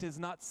disconnect is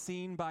not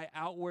seen by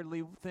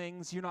outwardly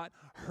things. You're not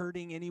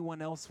hurting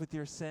anyone else with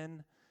your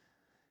sin.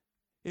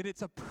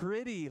 It's a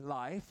pretty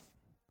life,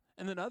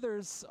 and then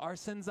others, our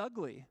sin's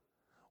ugly.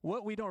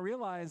 What we don't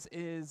realize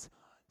is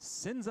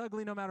sin's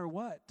ugly no matter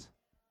what.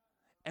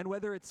 And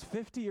whether it's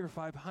 50 or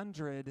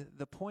 500,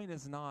 the point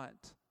is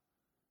not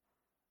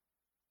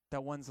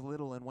that one's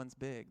little and one's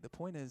big. The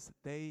point is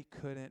they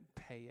couldn't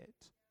pay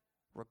it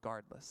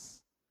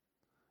regardless.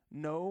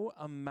 No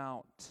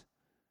amount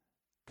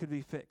could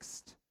be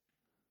fixed.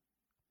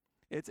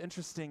 It's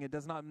interesting. It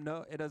does not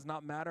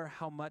matter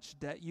how much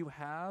debt you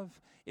have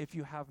if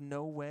you have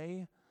no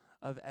way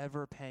of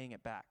ever paying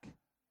it back.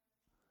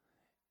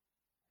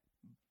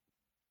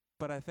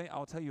 But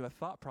I'll tell you a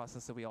thought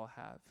process that we all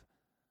have.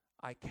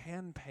 I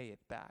can pay it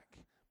back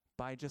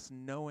by just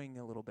knowing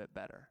a little bit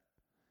better.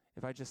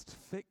 If I just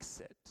fix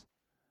it.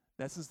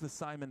 This is the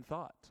Simon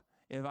thought.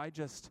 If I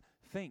just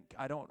think,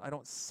 I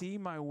don't see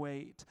my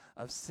weight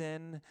of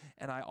sin,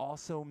 and I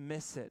also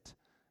miss it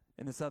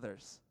in this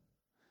others.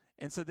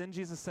 And so then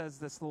Jesus says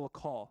this little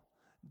call.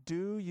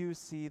 Do you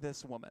see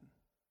this woman?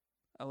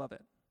 I love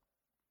it.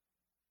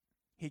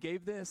 He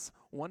gave this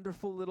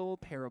wonderful little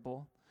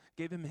parable,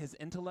 gave him his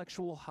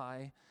intellectual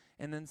high,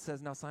 and then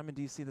says, now Simon,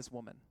 do you see this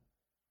woman?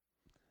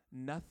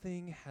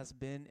 Nothing has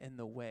been in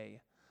the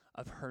way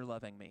of her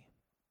loving me.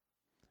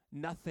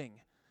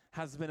 Nothing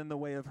has been in the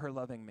way of her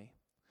loving me.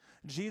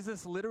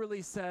 Jesus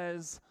literally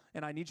says,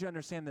 and I need you to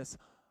understand this,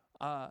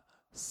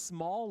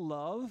 small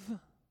love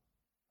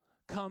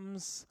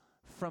comes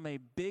from a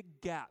big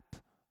gap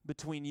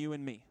between you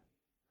and me.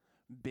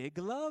 Big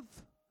love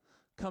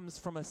comes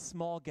from a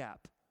small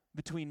gap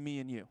between me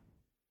and you.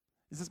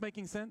 Is this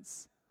making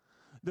sense?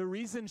 The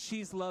reason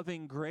she's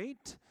loving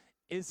great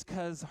is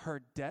because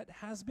her debt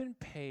has been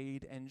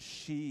paid and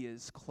she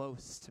is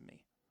close to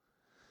me.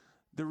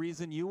 The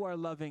reason you are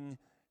loving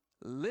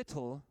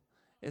little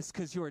is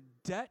because your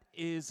debt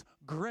is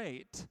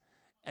great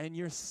and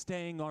you're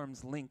staying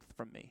arm's length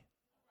from me.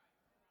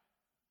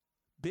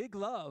 Big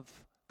love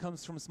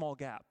comes from small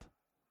gap.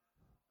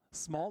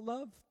 Small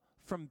love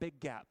from big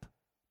gap.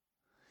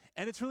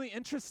 And it's really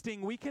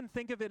interesting. We can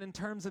think of it in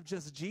terms of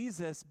just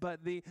Jesus, but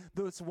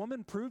this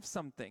woman proves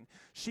something.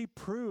 She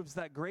proves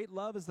that great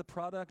love is the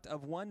product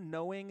of one,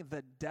 knowing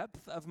the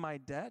depth of my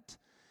debt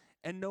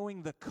and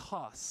knowing the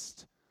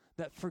cost,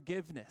 that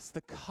forgiveness,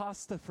 the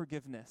cost of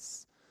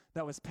forgiveness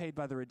that was paid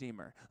by the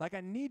Redeemer. Like,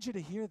 I need you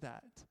to hear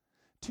that.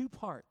 2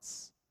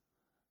 parts.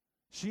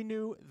 She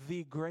knew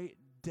the great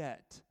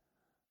debt,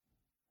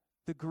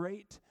 the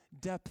great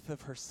depth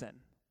of her sin.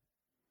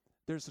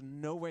 There's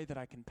no way that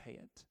I can pay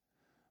it.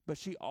 But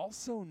she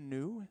also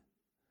knew,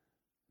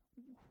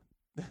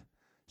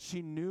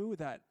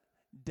 that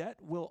debt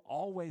will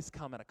always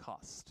come at a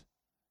cost.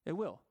 It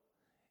will.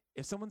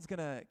 If someone's going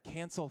to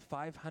cancel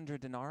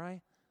 500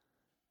 denarii,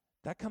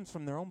 that comes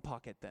from their own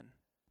pocket then.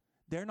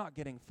 They're not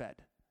getting fed.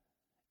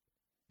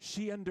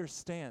 She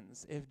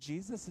understands if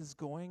Jesus is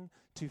going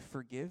to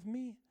forgive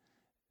me,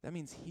 that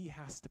means he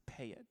has to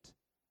pay it.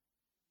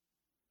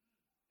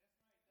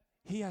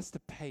 He has to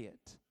pay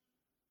it.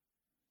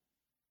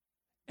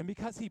 And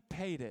because he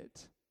paid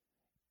it,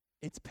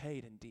 it's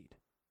paid indeed.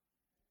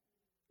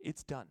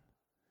 It's done.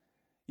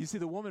 You see,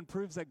 the woman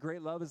proves that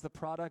great love is the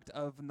product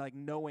of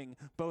knowing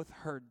both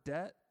her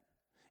debt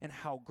and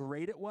how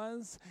great it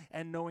was,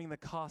 and knowing the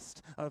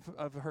cost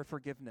of her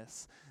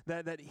forgiveness.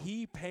 That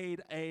he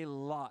paid a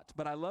lot.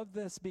 But I love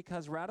this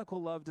because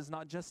radical love does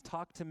not just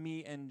talk to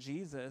me and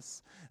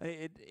Jesus.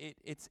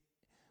 It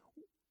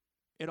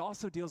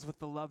also deals with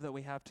the love that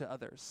we have to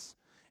others.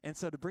 And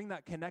so to bring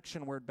that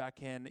connection word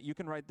back in, you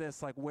can write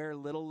this, like, where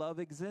little love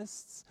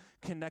exists,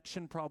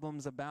 connection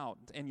problems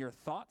abound in your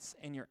thoughts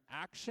and your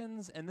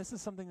actions. And this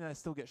is something that I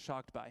still get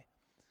shocked by.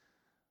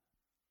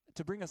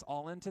 To bring us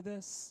all into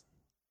this,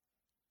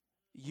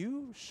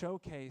 you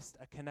showcased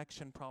a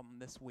connection problem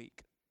this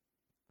week.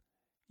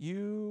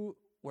 You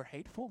were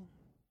hateful.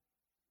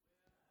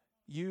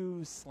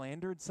 You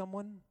slandered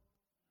someone.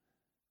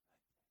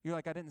 You're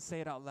like, I didn't say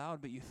it out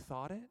loud, but you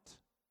thought it.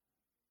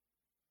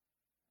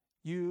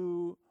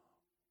 You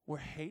were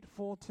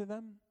hateful to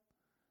them,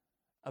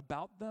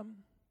 about them.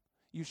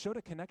 You showed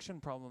a connection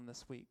problem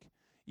this week.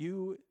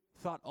 You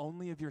thought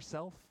only of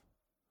yourself.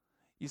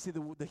 You see,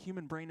 the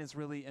human brain is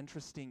really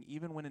interesting.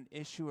 Even when an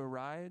issue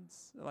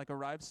arrives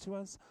to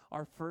us,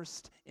 our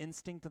first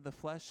instinct of the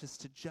flesh is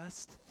to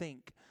just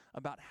think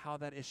about how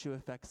that issue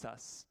affects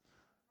us.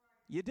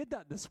 You did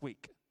that this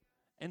week.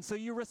 And so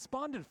you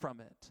responded from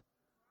it.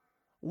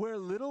 Where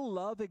little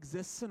love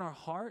exists in our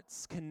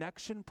hearts,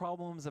 connection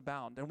problems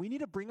abound. And we need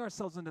to bring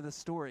ourselves into this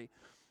story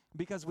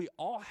because we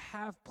all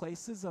have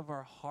places of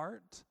our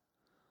heart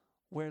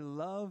where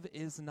love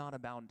is not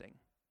abounding.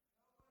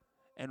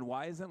 And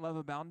why isn't love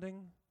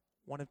abounding?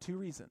 One of two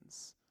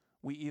reasons.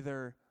 We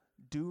either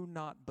do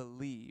not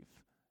believe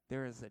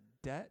there is a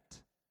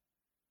debt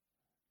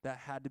that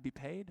had to be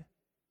paid,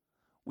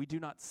 we do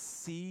not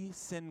see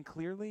sin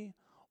clearly,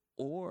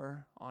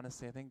 or,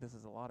 honestly, I think this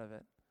is a lot of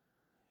it,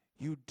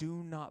 you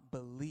do not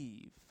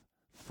believe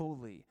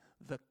fully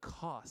the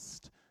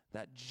cost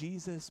that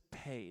Jesus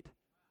paid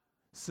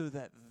so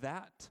that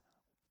that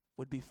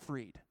would be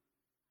freed.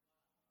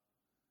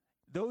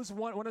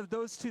 One of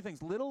those two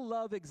things. Little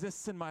love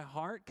exists in my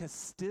heart because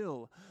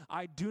still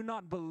I do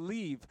not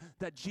believe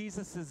that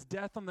Jesus'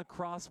 death on the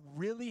cross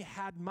really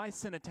had my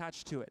sin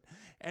attached to it.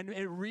 And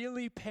it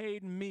really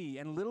paid me.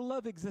 And little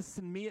love exists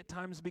in me at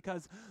times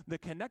because the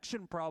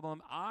connection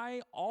problem,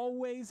 I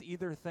always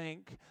either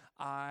think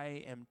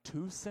I am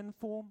too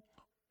sinful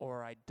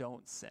or I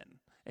don't sin.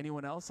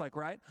 Anyone else?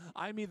 Right?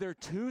 I'm either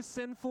too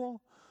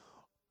sinful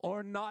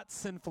or not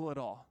sinful at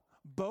all.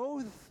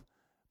 Both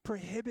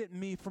prohibit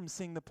me from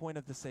seeing the point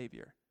of the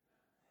Savior.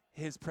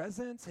 His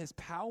presence, his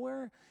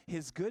power,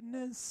 his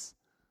goodness.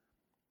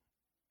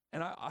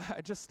 And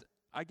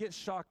I get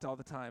shocked all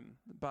the time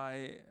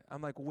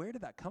I'm like, where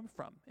did that come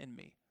from in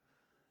me?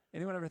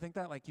 Anyone ever think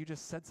that? Like you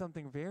just said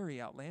something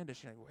very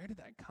outlandish. You're like, where did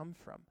that come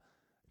from?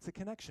 It's a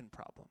connection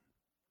problem.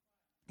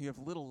 You have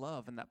little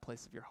love in that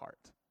place of your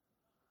heart.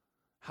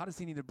 How does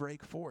he need to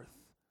break forth?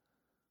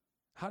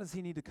 How does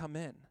he need to come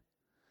in?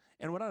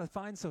 And what I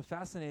find so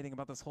fascinating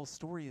about this whole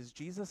story is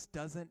Jesus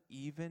doesn't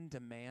even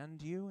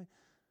demand you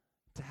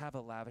to have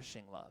a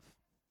lavishing love.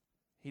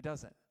 He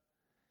doesn't.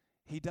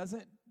 He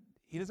doesn't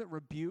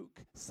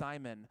rebuke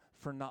Simon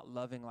for not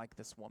loving like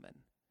this woman.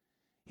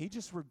 He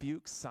just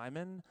rebukes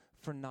Simon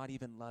for not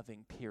even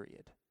loving,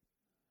 period.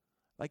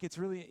 Like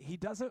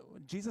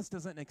Jesus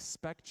doesn't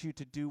expect you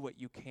to do what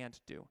you can't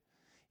do.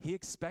 He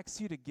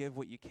expects you to give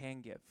what you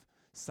can give.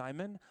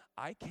 Simon,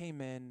 I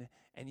came in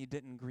and you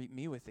didn't greet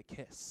me with a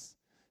kiss.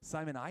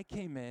 Simon, I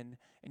came in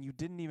and you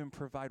didn't even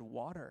provide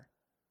water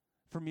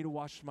for me to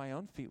wash my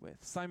own feet with.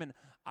 Simon,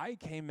 I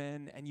came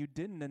in and you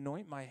didn't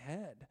anoint my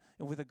head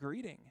with a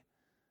greeting.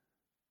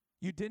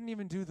 You didn't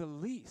even do the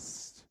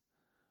least.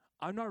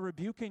 I'm not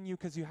rebuking you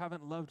because you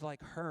haven't loved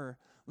like her.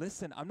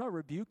 Listen, I'm not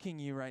rebuking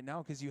you right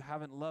now because you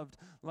haven't loved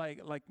like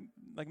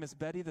Miss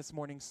Betty this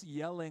morning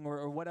yelling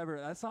or whatever.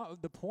 That's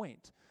not the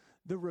point.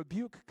 The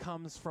rebuke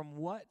comes from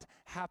what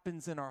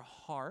happens in our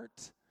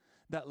heart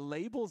that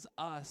labels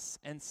us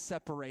and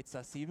separates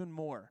us even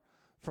more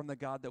from the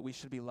God that we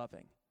should be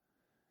loving.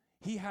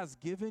 He has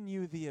given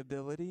you the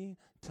ability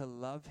to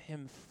love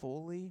him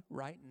fully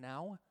right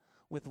now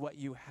with what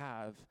you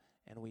have,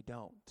 and we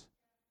don't.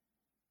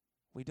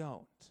 We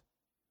don't.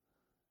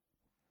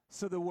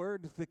 So the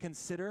word to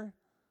consider,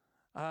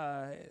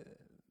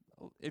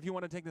 if you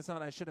want to take this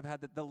on, I should have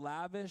had that. The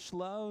lavish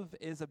love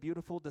is a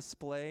beautiful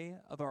display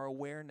of our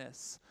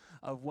awareness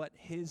of what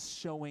his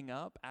showing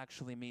up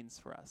actually means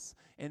for us.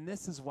 And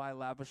this is why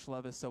lavish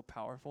love is so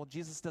powerful.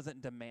 Jesus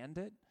doesn't demand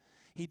it.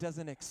 He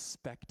doesn't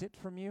expect it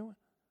from you.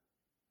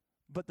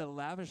 But the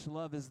lavish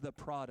love is the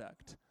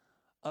product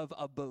of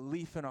a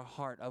belief in our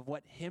heart of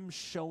what him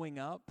showing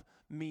up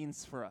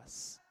means for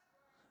us.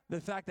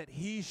 The fact that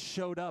he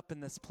showed up in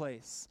this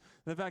place,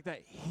 the fact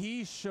that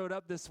he showed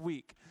up this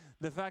week,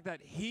 the fact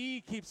that he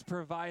keeps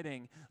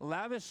providing.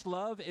 Lavish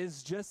love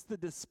is just the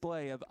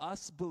display of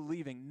us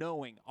believing,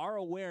 knowing, our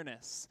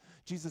awareness.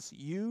 Jesus,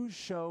 you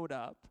showed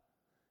up,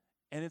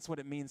 and it's what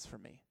it means for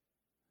me.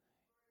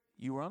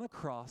 You were on a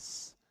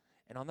cross,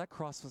 and on that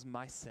cross was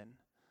my sin,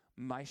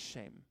 my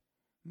shame,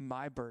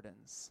 my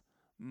burdens,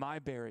 my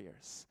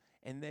barriers,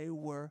 and they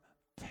were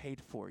paid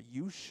for.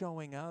 You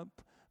showing up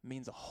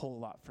means a whole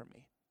lot for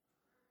me.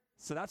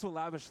 So that's what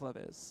lavish love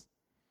is.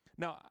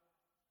 Now,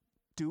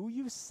 do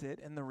you sit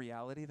in the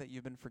reality that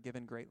you've been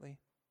forgiven greatly?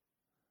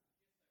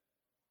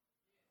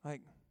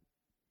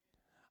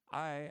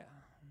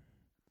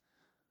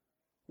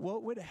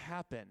 What would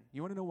happen?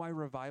 You want to know why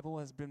revival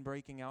has been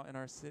breaking out in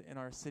our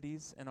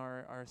cities, in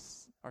our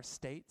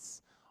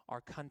states,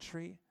 our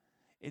country?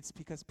 It's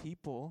because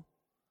people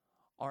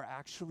are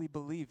actually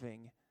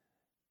believing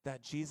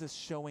that Jesus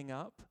showing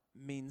up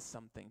means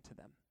something to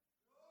them.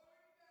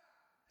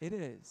 It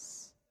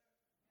is.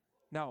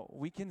 Now,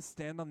 we can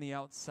stand on the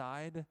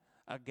outside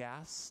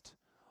aghast,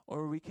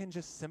 or we can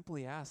just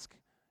simply ask,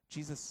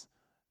 Jesus,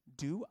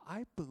 do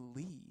I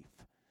believe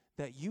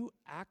that you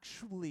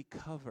actually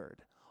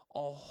covered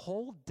a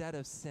whole debt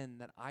of sin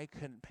that I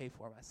couldn't pay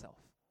for myself?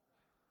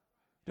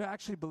 Do I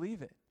actually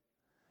believe it?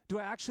 Do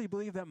I actually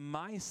believe that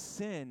my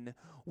sin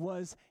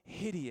was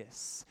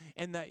hideous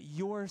and that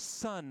your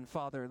son,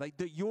 Father,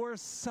 that your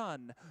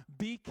son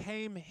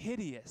became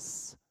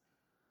hideous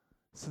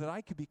so that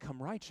I could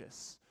become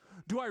righteous?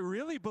 Do I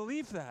really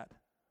believe that?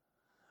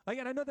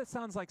 And I know that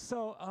sounds like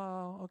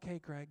okay,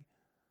 Greg,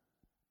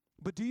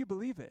 but do you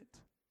believe it?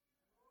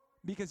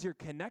 Because your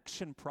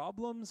connection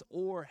problems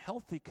or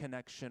healthy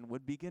connection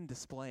would begin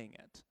displaying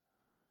it.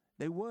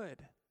 They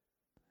would.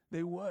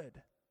 They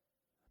would.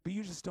 But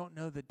you just don't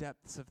know the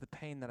depths of the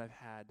pain that I've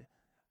had.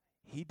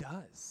 He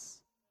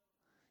does.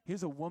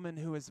 Here's a woman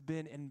who has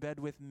been in bed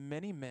with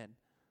many men,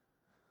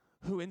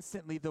 who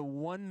instantly, the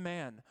one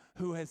man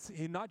who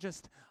not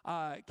just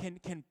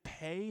can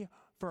pay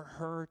for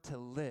her to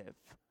live,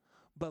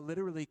 but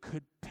literally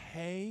could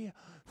pay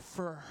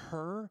for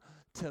her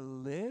to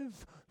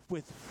live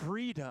with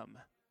freedom.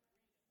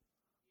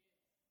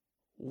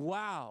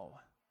 Wow.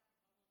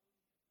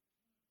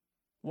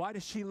 Why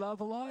does she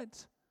love a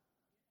lot?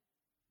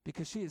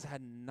 Because she has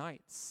had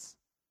nights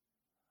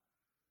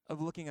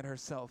of looking at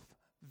herself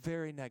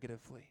very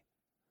negatively.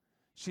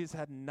 She has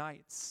had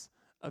nights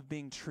of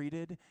being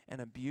treated and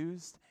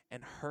abused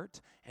and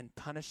hurt and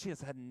punished. She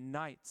has had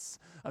nights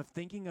of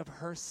thinking of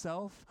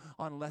herself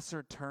on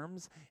lesser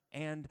terms,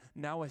 and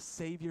now a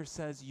Savior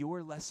says,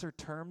 your lesser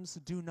terms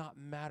do not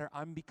matter.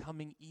 I'm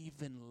becoming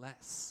even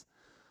less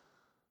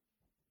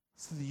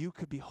so that you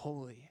could be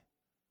holy.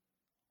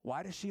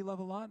 Why does she love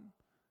a lot?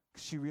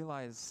 Because she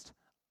realized,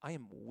 I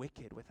am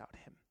wicked without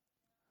him.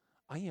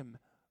 I am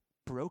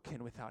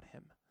broken without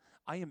him.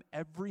 I am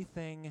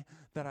everything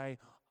that I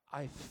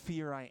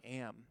fear I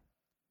am.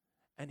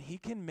 And he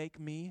can make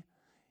me,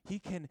 he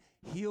can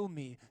heal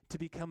me to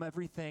become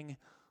everything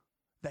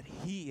that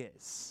he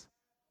is.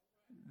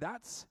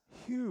 That's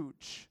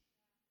huge.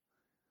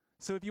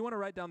 So if you want to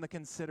write down the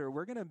consider,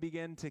 we're going to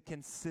begin to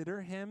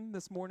consider him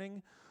this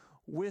morning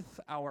with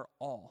our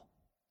all.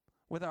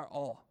 With our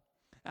all.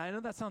 And I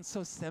know that sounds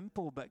so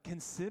simple, but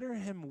consider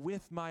him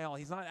with my all.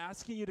 He's not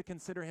asking you to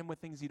consider him with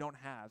things you don't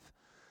have.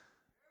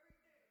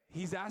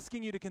 He's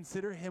asking you to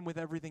consider him with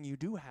everything you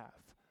do have.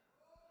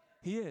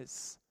 He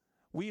is.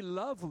 We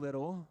love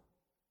little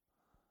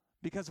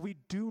because we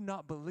do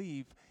not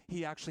believe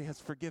he actually has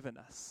forgiven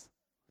us.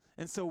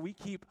 And so we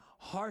keep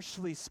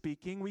harshly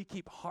speaking, we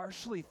keep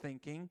harshly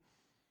thinking,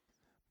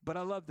 but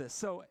I love this.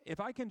 So if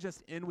I can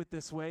just end with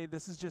this way,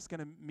 this is just going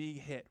to me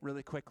hit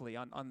really quickly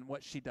on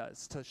what she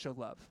does to show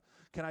love.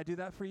 Can I do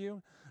that for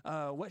you?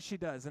 What she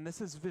does, and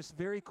this is just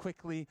very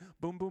quickly,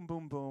 boom, boom,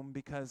 boom, boom,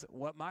 because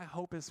what my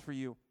hope is for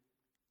you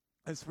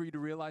is for you to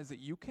realize that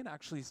you can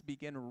actually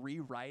begin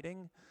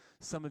rewriting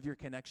some of your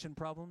connection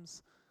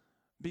problems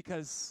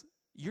because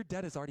your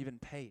debt has already been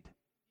paid.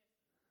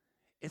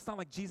 It's not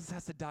like Jesus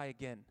has to die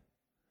again.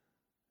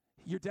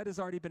 Your debt has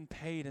already been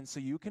paid, and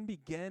so you can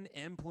begin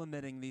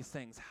implementing these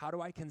things. How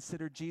do I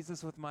consider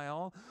Jesus with my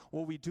all?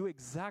 Well, we do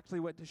exactly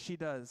what she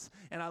does,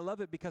 and I love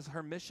it because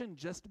her mission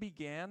just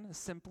began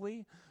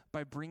simply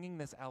by bringing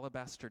this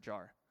alabaster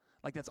jar.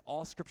 Like that's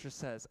all Scripture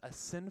says, a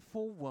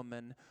sinful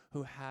woman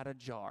who had a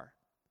jar.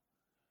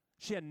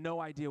 She had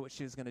no idea what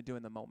she was going to do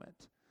in the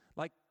moment.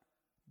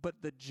 But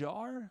the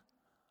jar,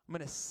 I'm going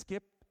to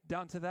skip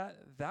down to that.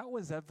 That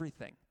was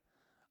everything.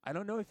 I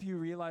don't know if you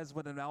realize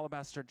what an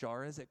alabaster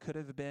jar is. It could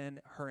have been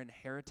her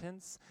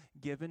inheritance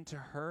given to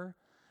her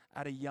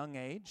at a young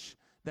age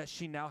that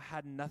she now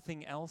had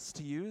nothing else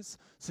to use.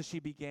 So she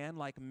began,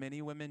 like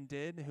many women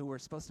did who were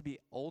supposed to be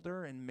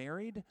older and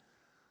married,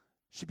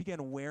 she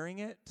began wearing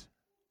it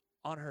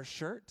on her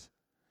shirt.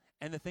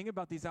 And the thing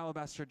about these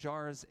alabaster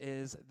jars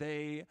is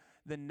the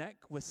neck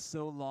was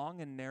so long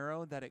and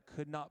narrow that it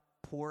could not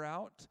pour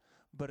out,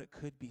 but it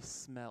could be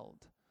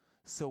smelled.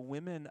 So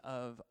women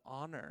of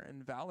honor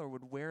and valor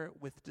would wear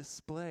it with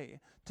display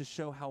to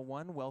show how,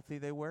 one, wealthy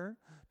they were,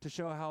 to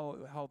show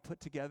how put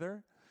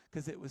together,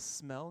 because it was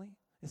smelly.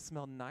 It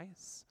smelled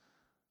nice.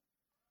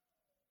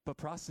 But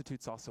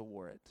prostitutes also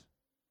wore it.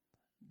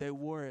 They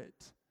wore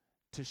it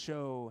to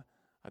show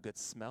a good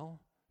smell,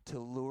 to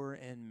lure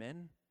in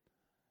men,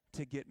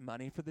 to get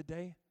money for the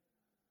day.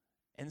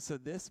 And so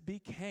this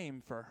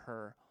became for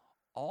her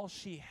all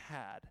she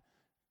had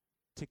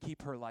to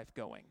keep her life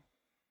going.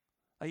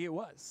 Like it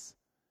was.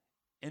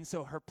 And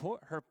so her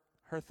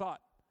thought,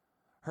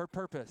 her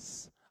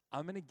purpose,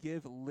 I'm going to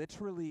give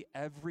literally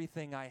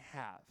everything I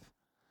have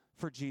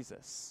for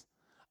Jesus.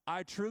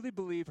 I truly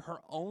believe her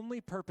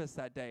only purpose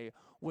that day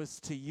was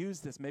to use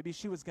this. Maybe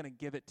she was going to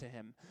give it to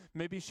him.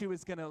 Maybe she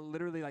was going to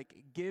literally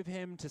give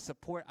him to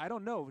support. I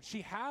don't know.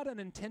 She had an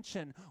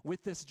intention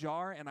with this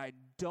jar, and I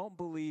don't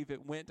believe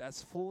it went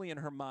as fully in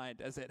her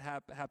mind as it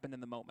happened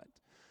in the moment.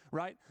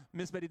 Right?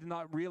 Miss Betty did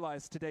not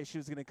realize today she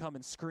was going to come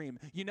and scream.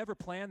 You never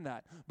planned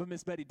that. But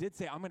Miss Betty did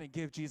say, I'm going to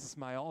give Jesus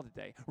my all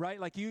today. Right?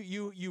 Like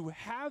you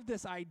have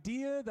this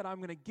idea that I'm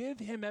going to give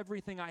him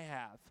everything I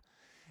have.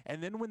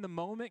 And then when the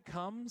moment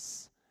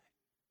comes,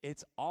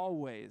 it's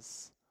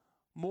always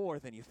more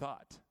than you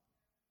thought.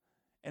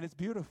 And it's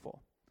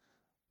beautiful.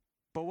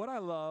 But what I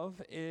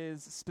love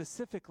is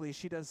specifically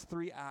she does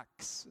 3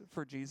 acts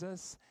for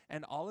Jesus,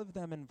 and all of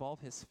them involve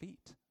his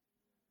feet.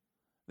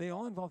 They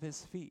all involve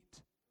his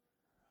feet.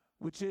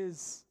 Which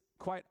is,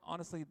 quite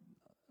honestly,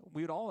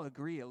 we would all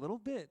agree, a little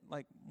bit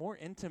more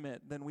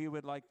intimate than we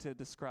would like to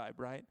describe,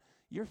 right?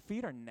 Your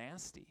feet are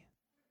nasty.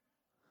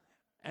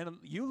 And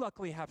you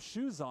luckily have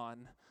shoes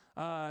on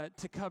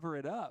to cover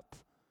it up.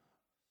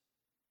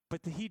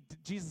 But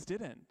Jesus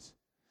didn't.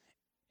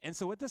 And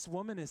so what this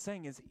woman is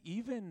saying is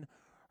even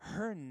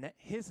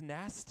his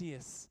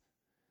nastiest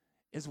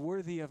is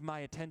worthy of my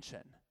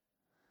attention.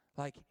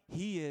 Like,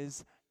 he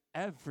is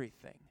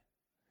everything.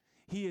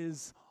 He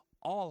is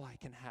all I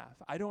can have.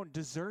 I don't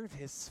deserve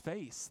his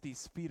face.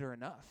 These feet are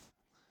enough.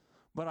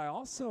 But I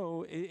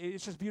also,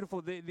 it's just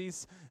beautiful.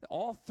 These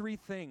all three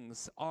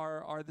things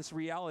are this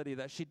reality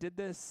that she did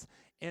this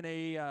in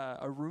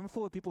a room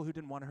full of people who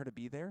didn't want her to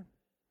be there.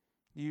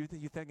 You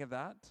think of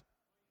that?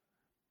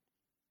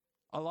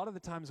 A lot of the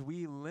times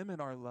we limit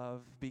our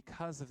love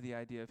because of the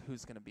idea of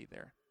who's going to be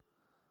there.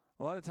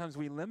 A lot of times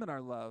we limit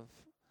our love.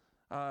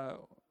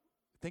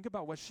 Think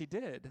about what she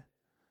did.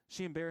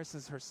 She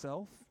embarrasses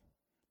herself.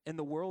 In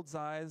the world's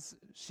eyes,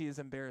 she has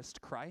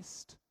embarrassed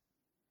Christ.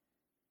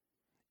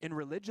 In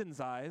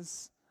religion's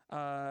eyes,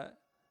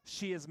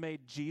 she has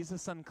made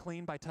Jesus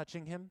unclean by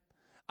touching him.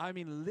 I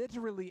mean,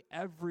 literally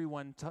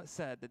everyone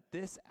said that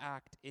this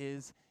act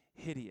is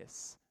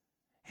hideous,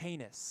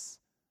 heinous,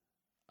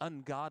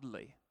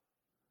 ungodly.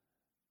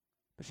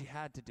 But she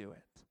had to do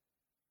it.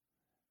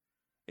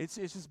 It's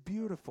just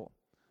beautiful.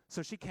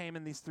 So she came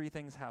and these three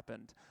things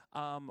happened.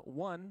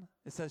 One,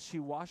 it says she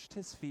washed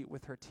his feet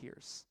with her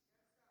tears.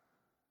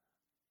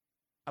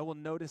 I will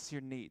notice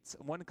your needs.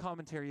 One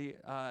commentary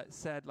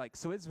said,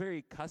 so it's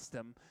very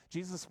custom.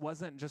 Jesus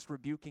wasn't just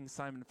rebuking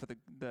Simon for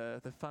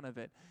the fun of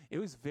it. It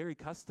was very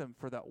custom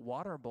for that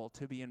water bowl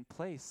to be in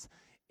place.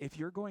 If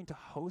you're going to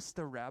host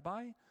a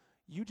rabbi,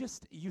 you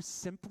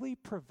simply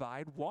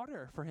provide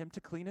water for him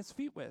to clean his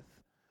feet with.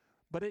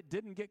 But it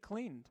didn't get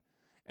cleaned.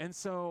 And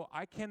so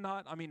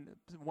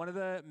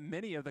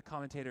many of the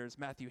commentators,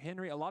 Matthew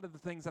Henry, a lot of the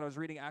things that I was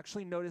reading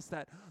actually noticed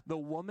that the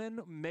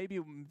woman may be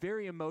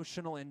very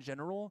emotional in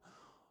general,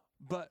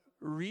 but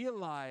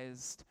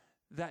realized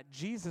that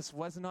Jesus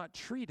was not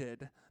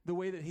treated the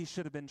way that he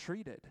should have been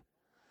treated.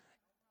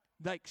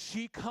 Like,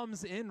 she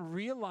comes in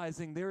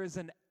realizing there is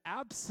an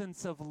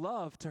absence of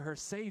love to her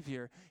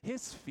Savior.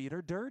 His feet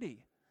are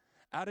dirty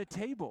at a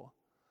table.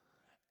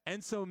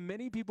 And so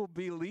many people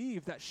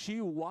believe that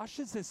she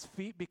washes his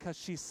feet because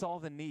she saw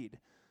the need.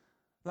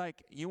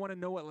 Like, you want to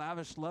know what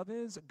lavish love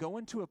is? Go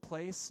into a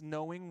place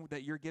knowing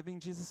that you're giving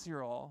Jesus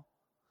your all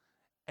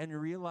and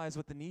realize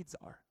what the needs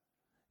are.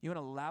 You want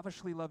to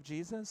lavishly love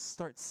Jesus?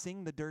 Start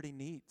seeing the dirty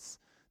needs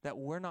that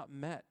we're not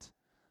met,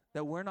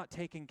 that we're not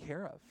taken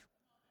care of.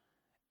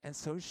 And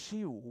so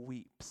she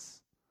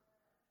weeps.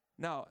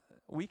 Now,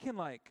 we can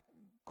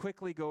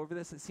quickly go over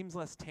this. It seems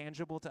less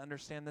tangible to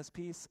understand this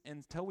piece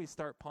until we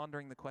start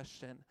pondering the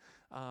question,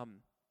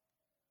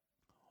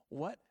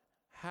 what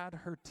had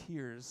her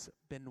tears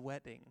been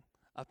wetting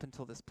up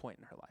until this point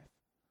in her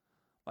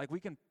life?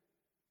 We can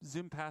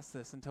zoom past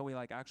this until we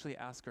actually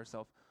ask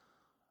ourselves,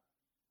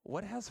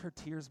 what has her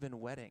tears been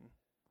wetting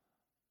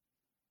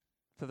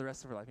for the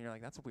rest of her life? And you're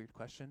like, that's a weird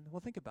question. Well,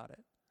 think about it.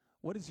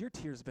 What has your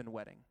tears been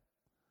wetting?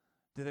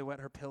 Do they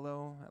wet her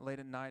pillow late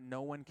at night?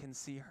 No one can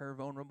see her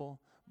vulnerable,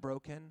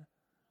 broken.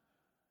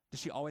 Does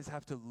she always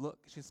have to look?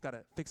 She's got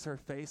to fix her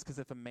face because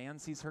if a man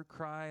sees her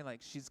cry,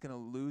 she's going to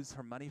lose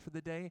her money for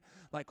the day.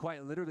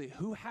 Quite literally,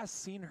 who has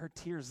seen her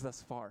tears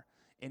thus far?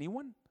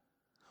 Anyone?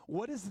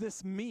 What does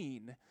this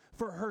mean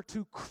for her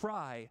to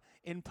cry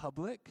in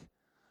public?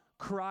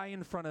 Cry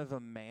in front of a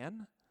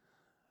man?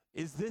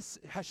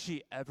 Has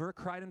she ever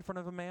cried in front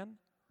of a man?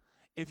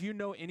 If you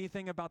know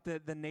anything about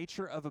the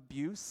nature of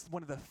abuse,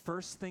 one of the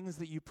first things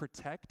that you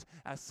protect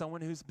as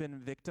someone who's been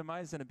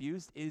victimized and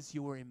abused is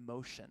your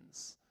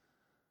emotions.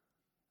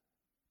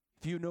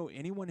 If you know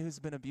anyone who's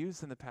been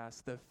abused in the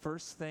past, the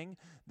first thing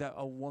that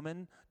a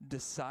woman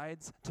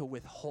decides to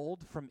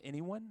withhold from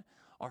anyone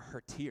are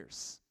her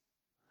tears.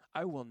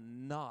 I will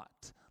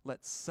not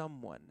let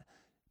someone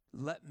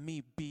let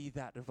me be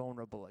that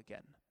vulnerable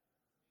again.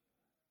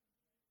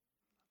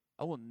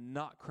 I will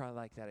not cry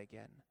like that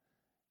again.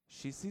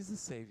 She sees the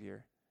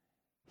Savior.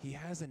 He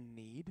has a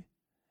need,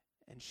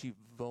 and she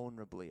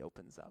vulnerably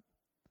opens up.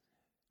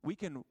 We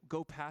can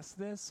go past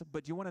this,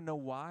 but do you want to know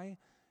why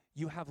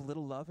you have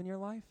little love in your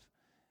life?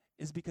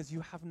 Is because you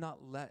have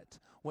not let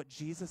what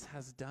Jesus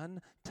has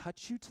done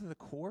touch you to the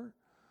core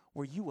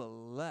where you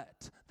will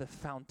let the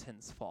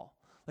fountains fall.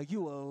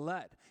 You will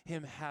let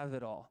him have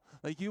it all.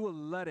 You will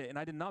let it, and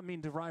I did not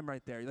mean to rhyme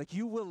right there.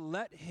 You will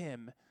let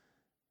him,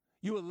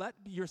 you will let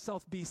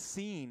yourself be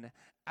seen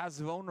as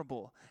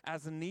vulnerable,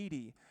 as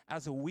needy,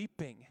 as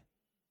weeping.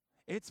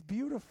 It's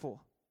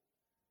beautiful.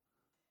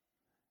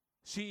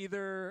 She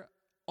either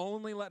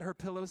only let her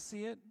pillow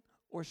see it,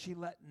 or she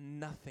let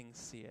nothing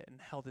see it and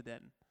held it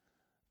in.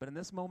 But in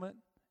this moment,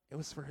 it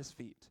was for his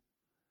feet.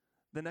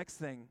 The next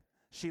thing,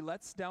 she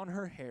lets down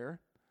her hair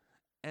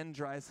and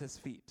dries his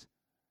feet.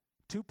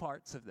 Two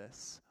parts of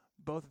this,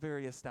 both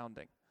very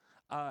astounding.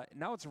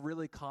 Now it's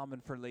really common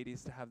for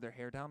ladies to have their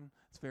hair down.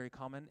 It's very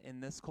common.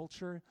 In this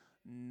culture,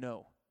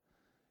 no.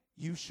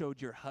 You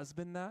showed your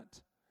husband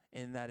that,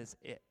 and that is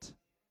it.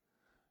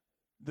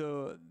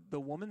 The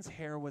woman's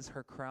hair was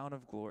her crown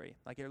of glory.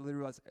 It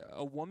literally was.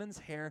 A woman's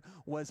hair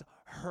was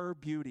her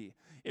beauty.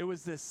 It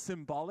was this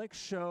symbolic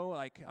show.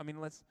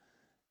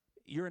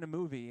 you're in a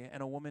movie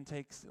and a woman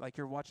takes, like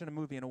you're watching a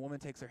movie and a woman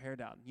takes her hair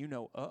down. You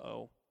know,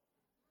 uh-oh,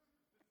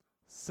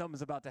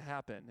 something's about to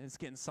happen. It's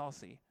getting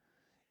saucy.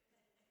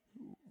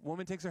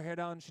 Woman takes her hair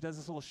down. She does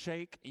this little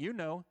shake. You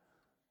know.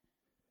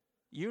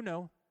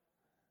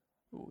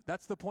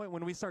 That's the point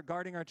when we start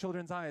guarding our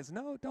children's eyes.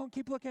 No, don't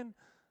keep looking.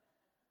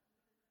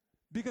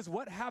 Because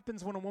what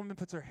happens when a woman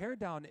puts her hair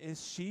down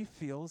is she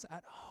feels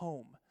at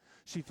home.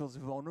 She feels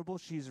vulnerable.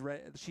 She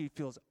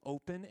feels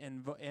open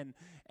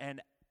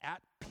and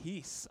at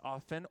peace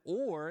often.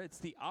 Or it's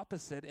the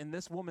opposite. In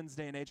this woman's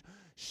day and age,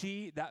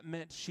 that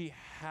meant she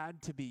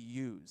had to be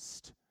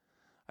used.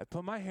 I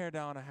put my hair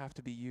down, I have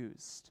to be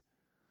used.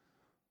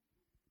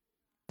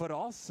 But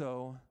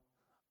also,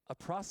 a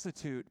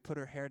prostitute put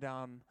her hair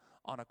down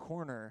on a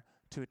corner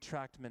to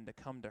attract men to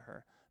come to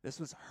her. This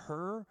was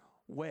her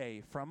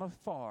way from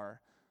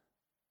afar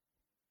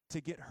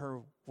to get her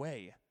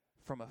way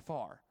from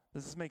afar.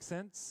 Does this make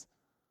sense?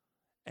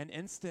 And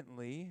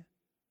instantly,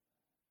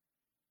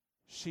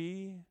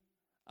 she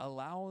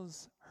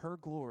allows her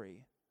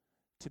glory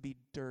to be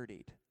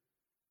dirtied.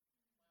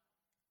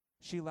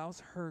 She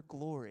allows her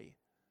glory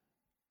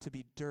to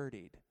be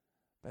dirtied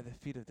by the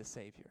feet of the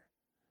Savior.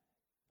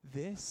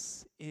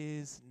 This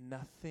is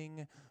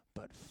nothing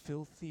but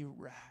filthy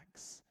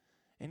rags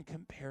in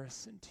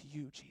comparison to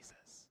you,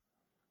 Jesus.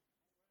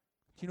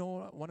 Do you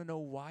want to know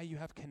why you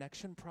have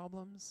connection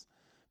problems?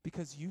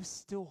 Because you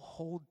still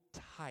hold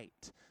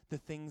tight the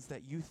things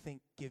that you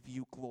think give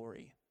you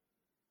glory.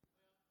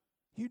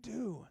 You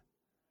do.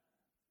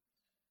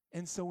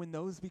 And so when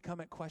those become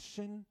at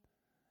question,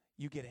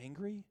 you get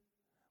angry.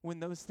 When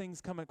those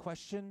things come at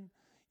question,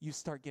 you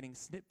start getting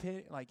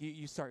snitpicked, like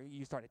you start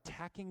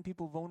attacking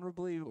people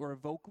vulnerably or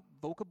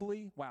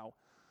vocably. Wow,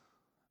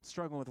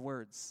 struggling with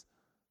words.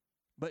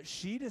 But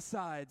she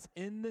decides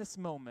in this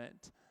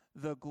moment,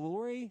 the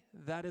glory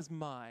that is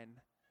mine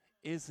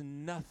is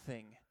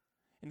nothing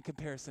in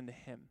comparison to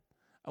him.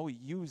 I will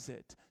use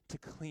it to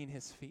clean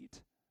his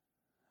feet.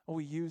 I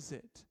will use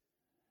it.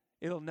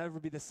 It'll never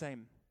be the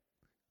same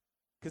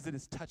because it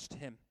has touched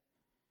him.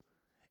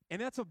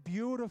 And that's a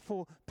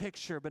beautiful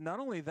picture. But not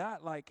only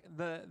that, like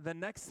the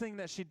next thing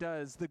that she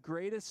does, the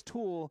greatest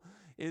tool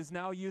is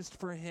now used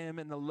for him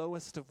in the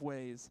lowest of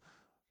ways.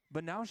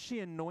 But now she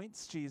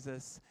anoints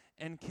Jesus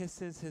and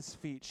kisses his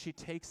feet. She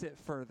takes it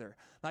further.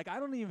 Like, I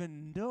don't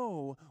even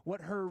know what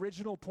her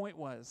original point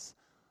was.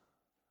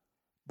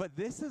 But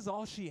this is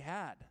all she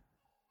had.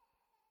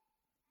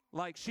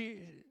 Like,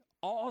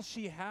 all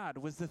she had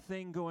was the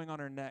thing going on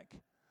her neck.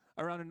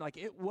 Around her, like,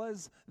 it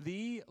was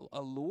the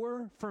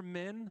allure for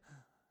men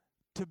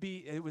to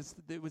be, it was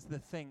the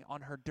thing.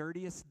 On her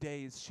dirtiest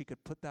days, she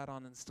could put that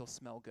on and still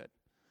smell good.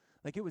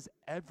 Like, it was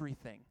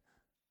everything.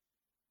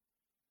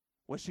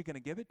 Was she going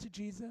to give it to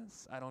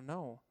Jesus? I don't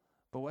know.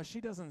 But what she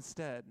does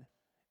instead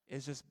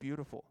is just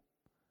beautiful.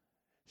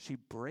 She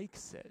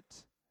breaks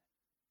it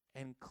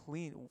and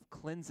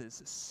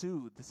cleanses,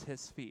 soothes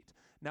his feet.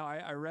 Now,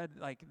 I read,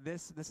 like,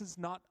 this is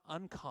not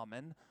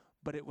uncommon,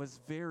 but it was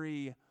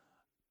very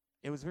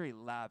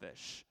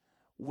lavish.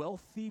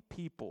 Wealthy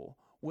people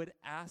would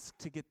ask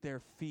to get their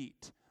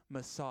feet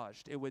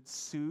massaged. It would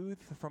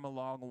soothe from a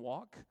long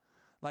walk.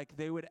 Like,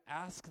 they would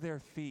ask their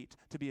feet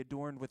to be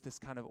adorned with this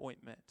kind of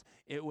ointment.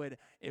 It would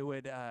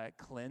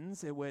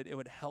cleanse. It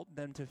would help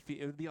them to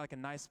feel. It would be like a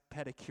nice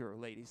pedicure,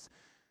 ladies.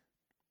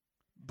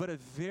 But a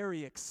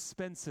very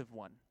expensive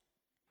one.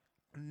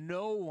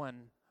 No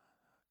one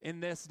in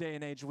this day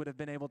and age would have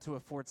been able to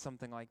afford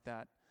something like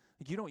that.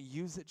 Like, you don't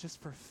use it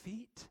just for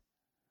feet.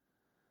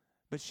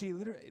 But she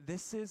literally,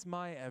 this is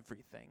my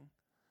everything,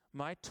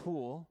 my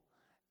tool,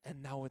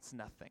 and now it's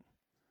nothing.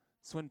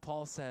 So when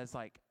Paul says,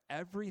 like,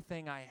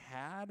 everything I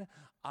had,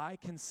 I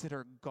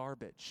consider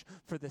garbage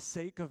for the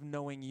sake of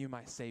knowing you,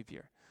 my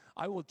Savior.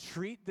 I will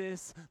treat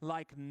this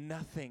like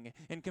nothing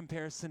in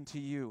comparison to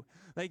you.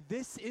 Like,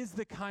 this is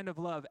the kind of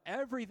love.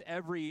 Every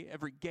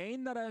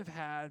gain that I've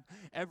had,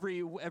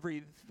 every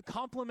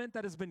compliment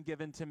that has been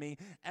given to me,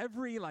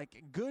 every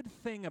like good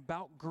thing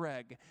about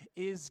Greg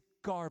is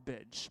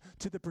garbage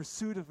to the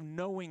pursuit of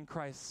knowing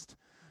Christ,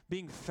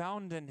 being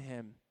found in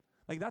him.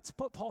 Like, that's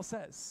what Paul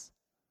says.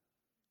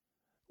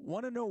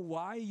 Want to know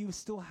why you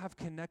still have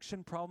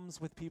connection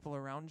problems with people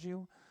around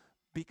you?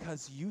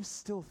 Because you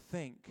still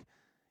think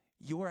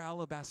your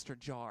alabaster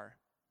jar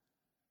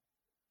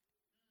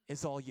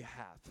is all you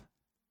have.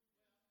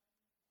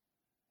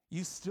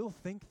 You still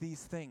think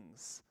these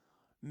things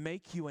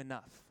make you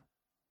enough.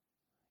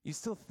 You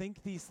still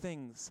think these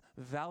things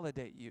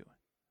validate you.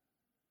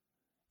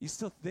 You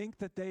still think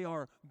that they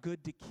are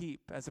good to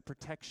keep as a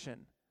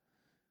protection.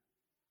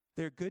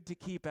 They're good to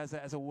keep as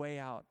a way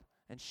out.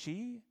 And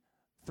she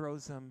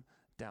throws them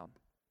down.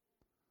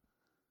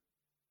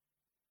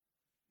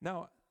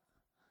 Now,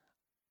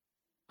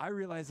 I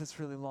realize it's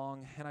really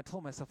long, and I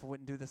told myself I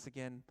wouldn't do this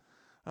again.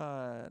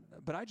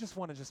 But I just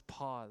want to just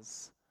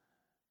pause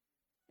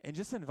and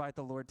just invite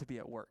the Lord to be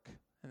at work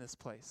in this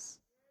place.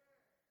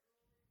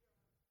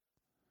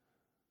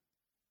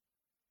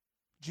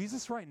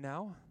 Jesus right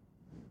now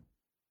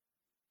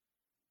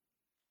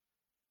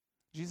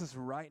Jesus,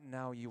 right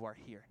now you are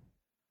here.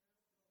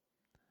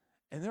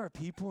 And there are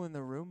people in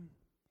the room,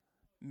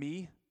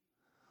 me,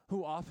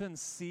 who often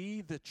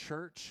see the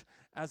church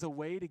as a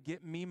way to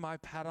get me my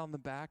pat on the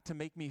back, to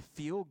make me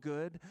feel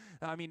good.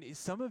 I mean,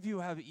 some of you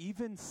have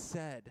even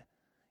said,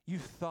 you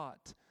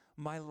thought,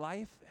 my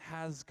life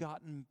has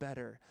gotten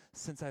better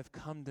since I've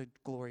come to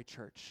Glory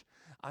Church.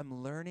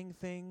 I'm learning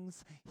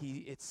things.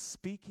 It's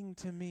speaking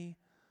to me.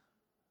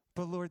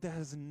 But Lord, there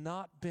has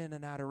not been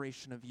an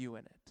adoration of you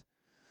in it.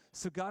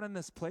 So God, in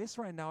this place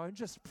right now, I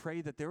just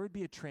pray that there would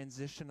be a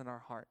transition in our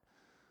heart.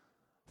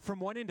 From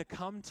wanting to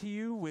come to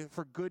you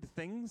for good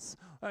things,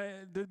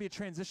 there'd be a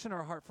transition in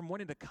our heart from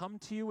wanting to come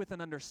to you with an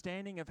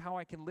understanding of how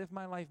I can live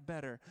my life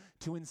better,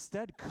 to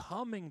instead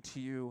coming to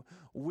you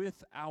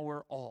with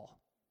our all.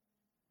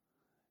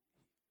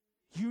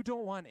 You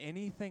don't want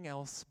anything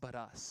else but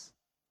us.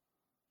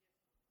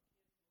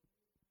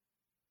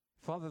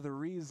 Father, the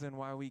reason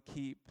why we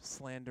keep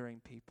slandering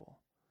people,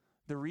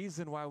 the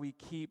reason why we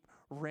keep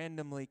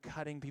randomly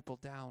cutting people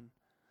down,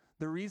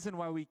 the reason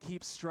why we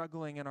keep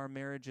struggling in our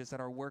marriages, at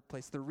our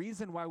workplace, the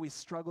reason why we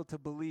struggle to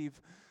believe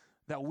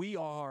that we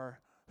are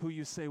who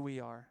you say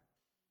we are,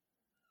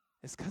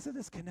 is because of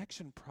this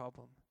connection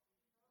problem.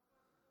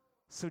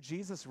 So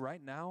Jesus,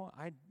 right now,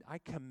 I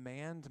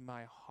command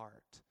my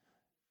heart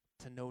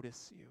to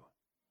notice you,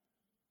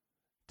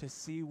 to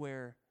see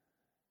where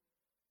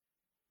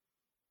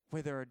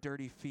there are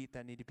dirty feet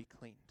that need to be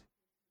cleaned,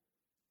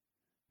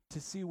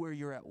 to see where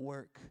you're at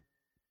work.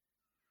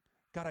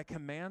 God, I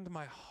command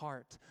my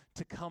heart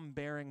to come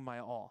bearing my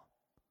all.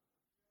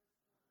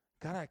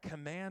 God, I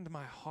command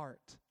my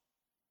heart.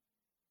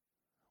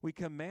 We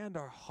command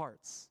our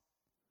hearts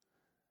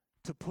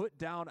to put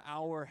down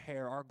our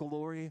hair, our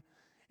glory,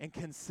 and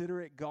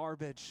consider it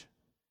garbage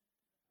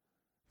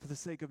for the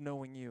sake of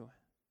knowing you.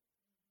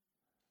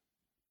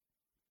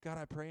 God,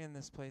 I pray in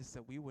this place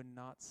that we would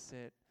not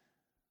sit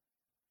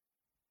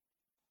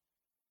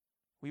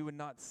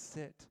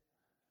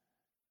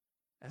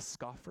as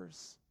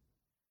scoffers,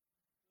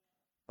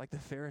 like the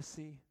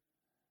Pharisee,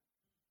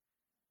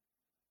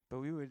 but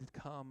we would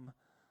come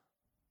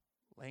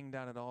laying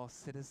down it all,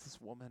 sit as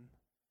this woman,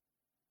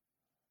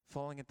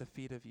 falling at the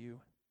feet of you.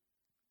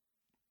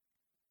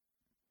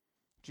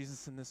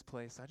 Jesus, in this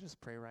place, I just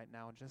pray right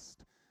now, just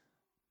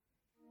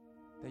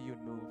that you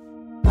would move.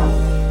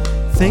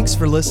 Thanks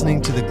for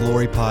listening to the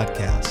Glory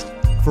Podcast.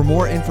 For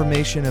more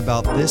information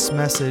about this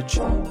message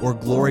or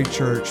Glory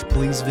Church,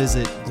 please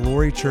visit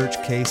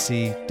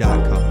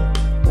glorychurchkc.com.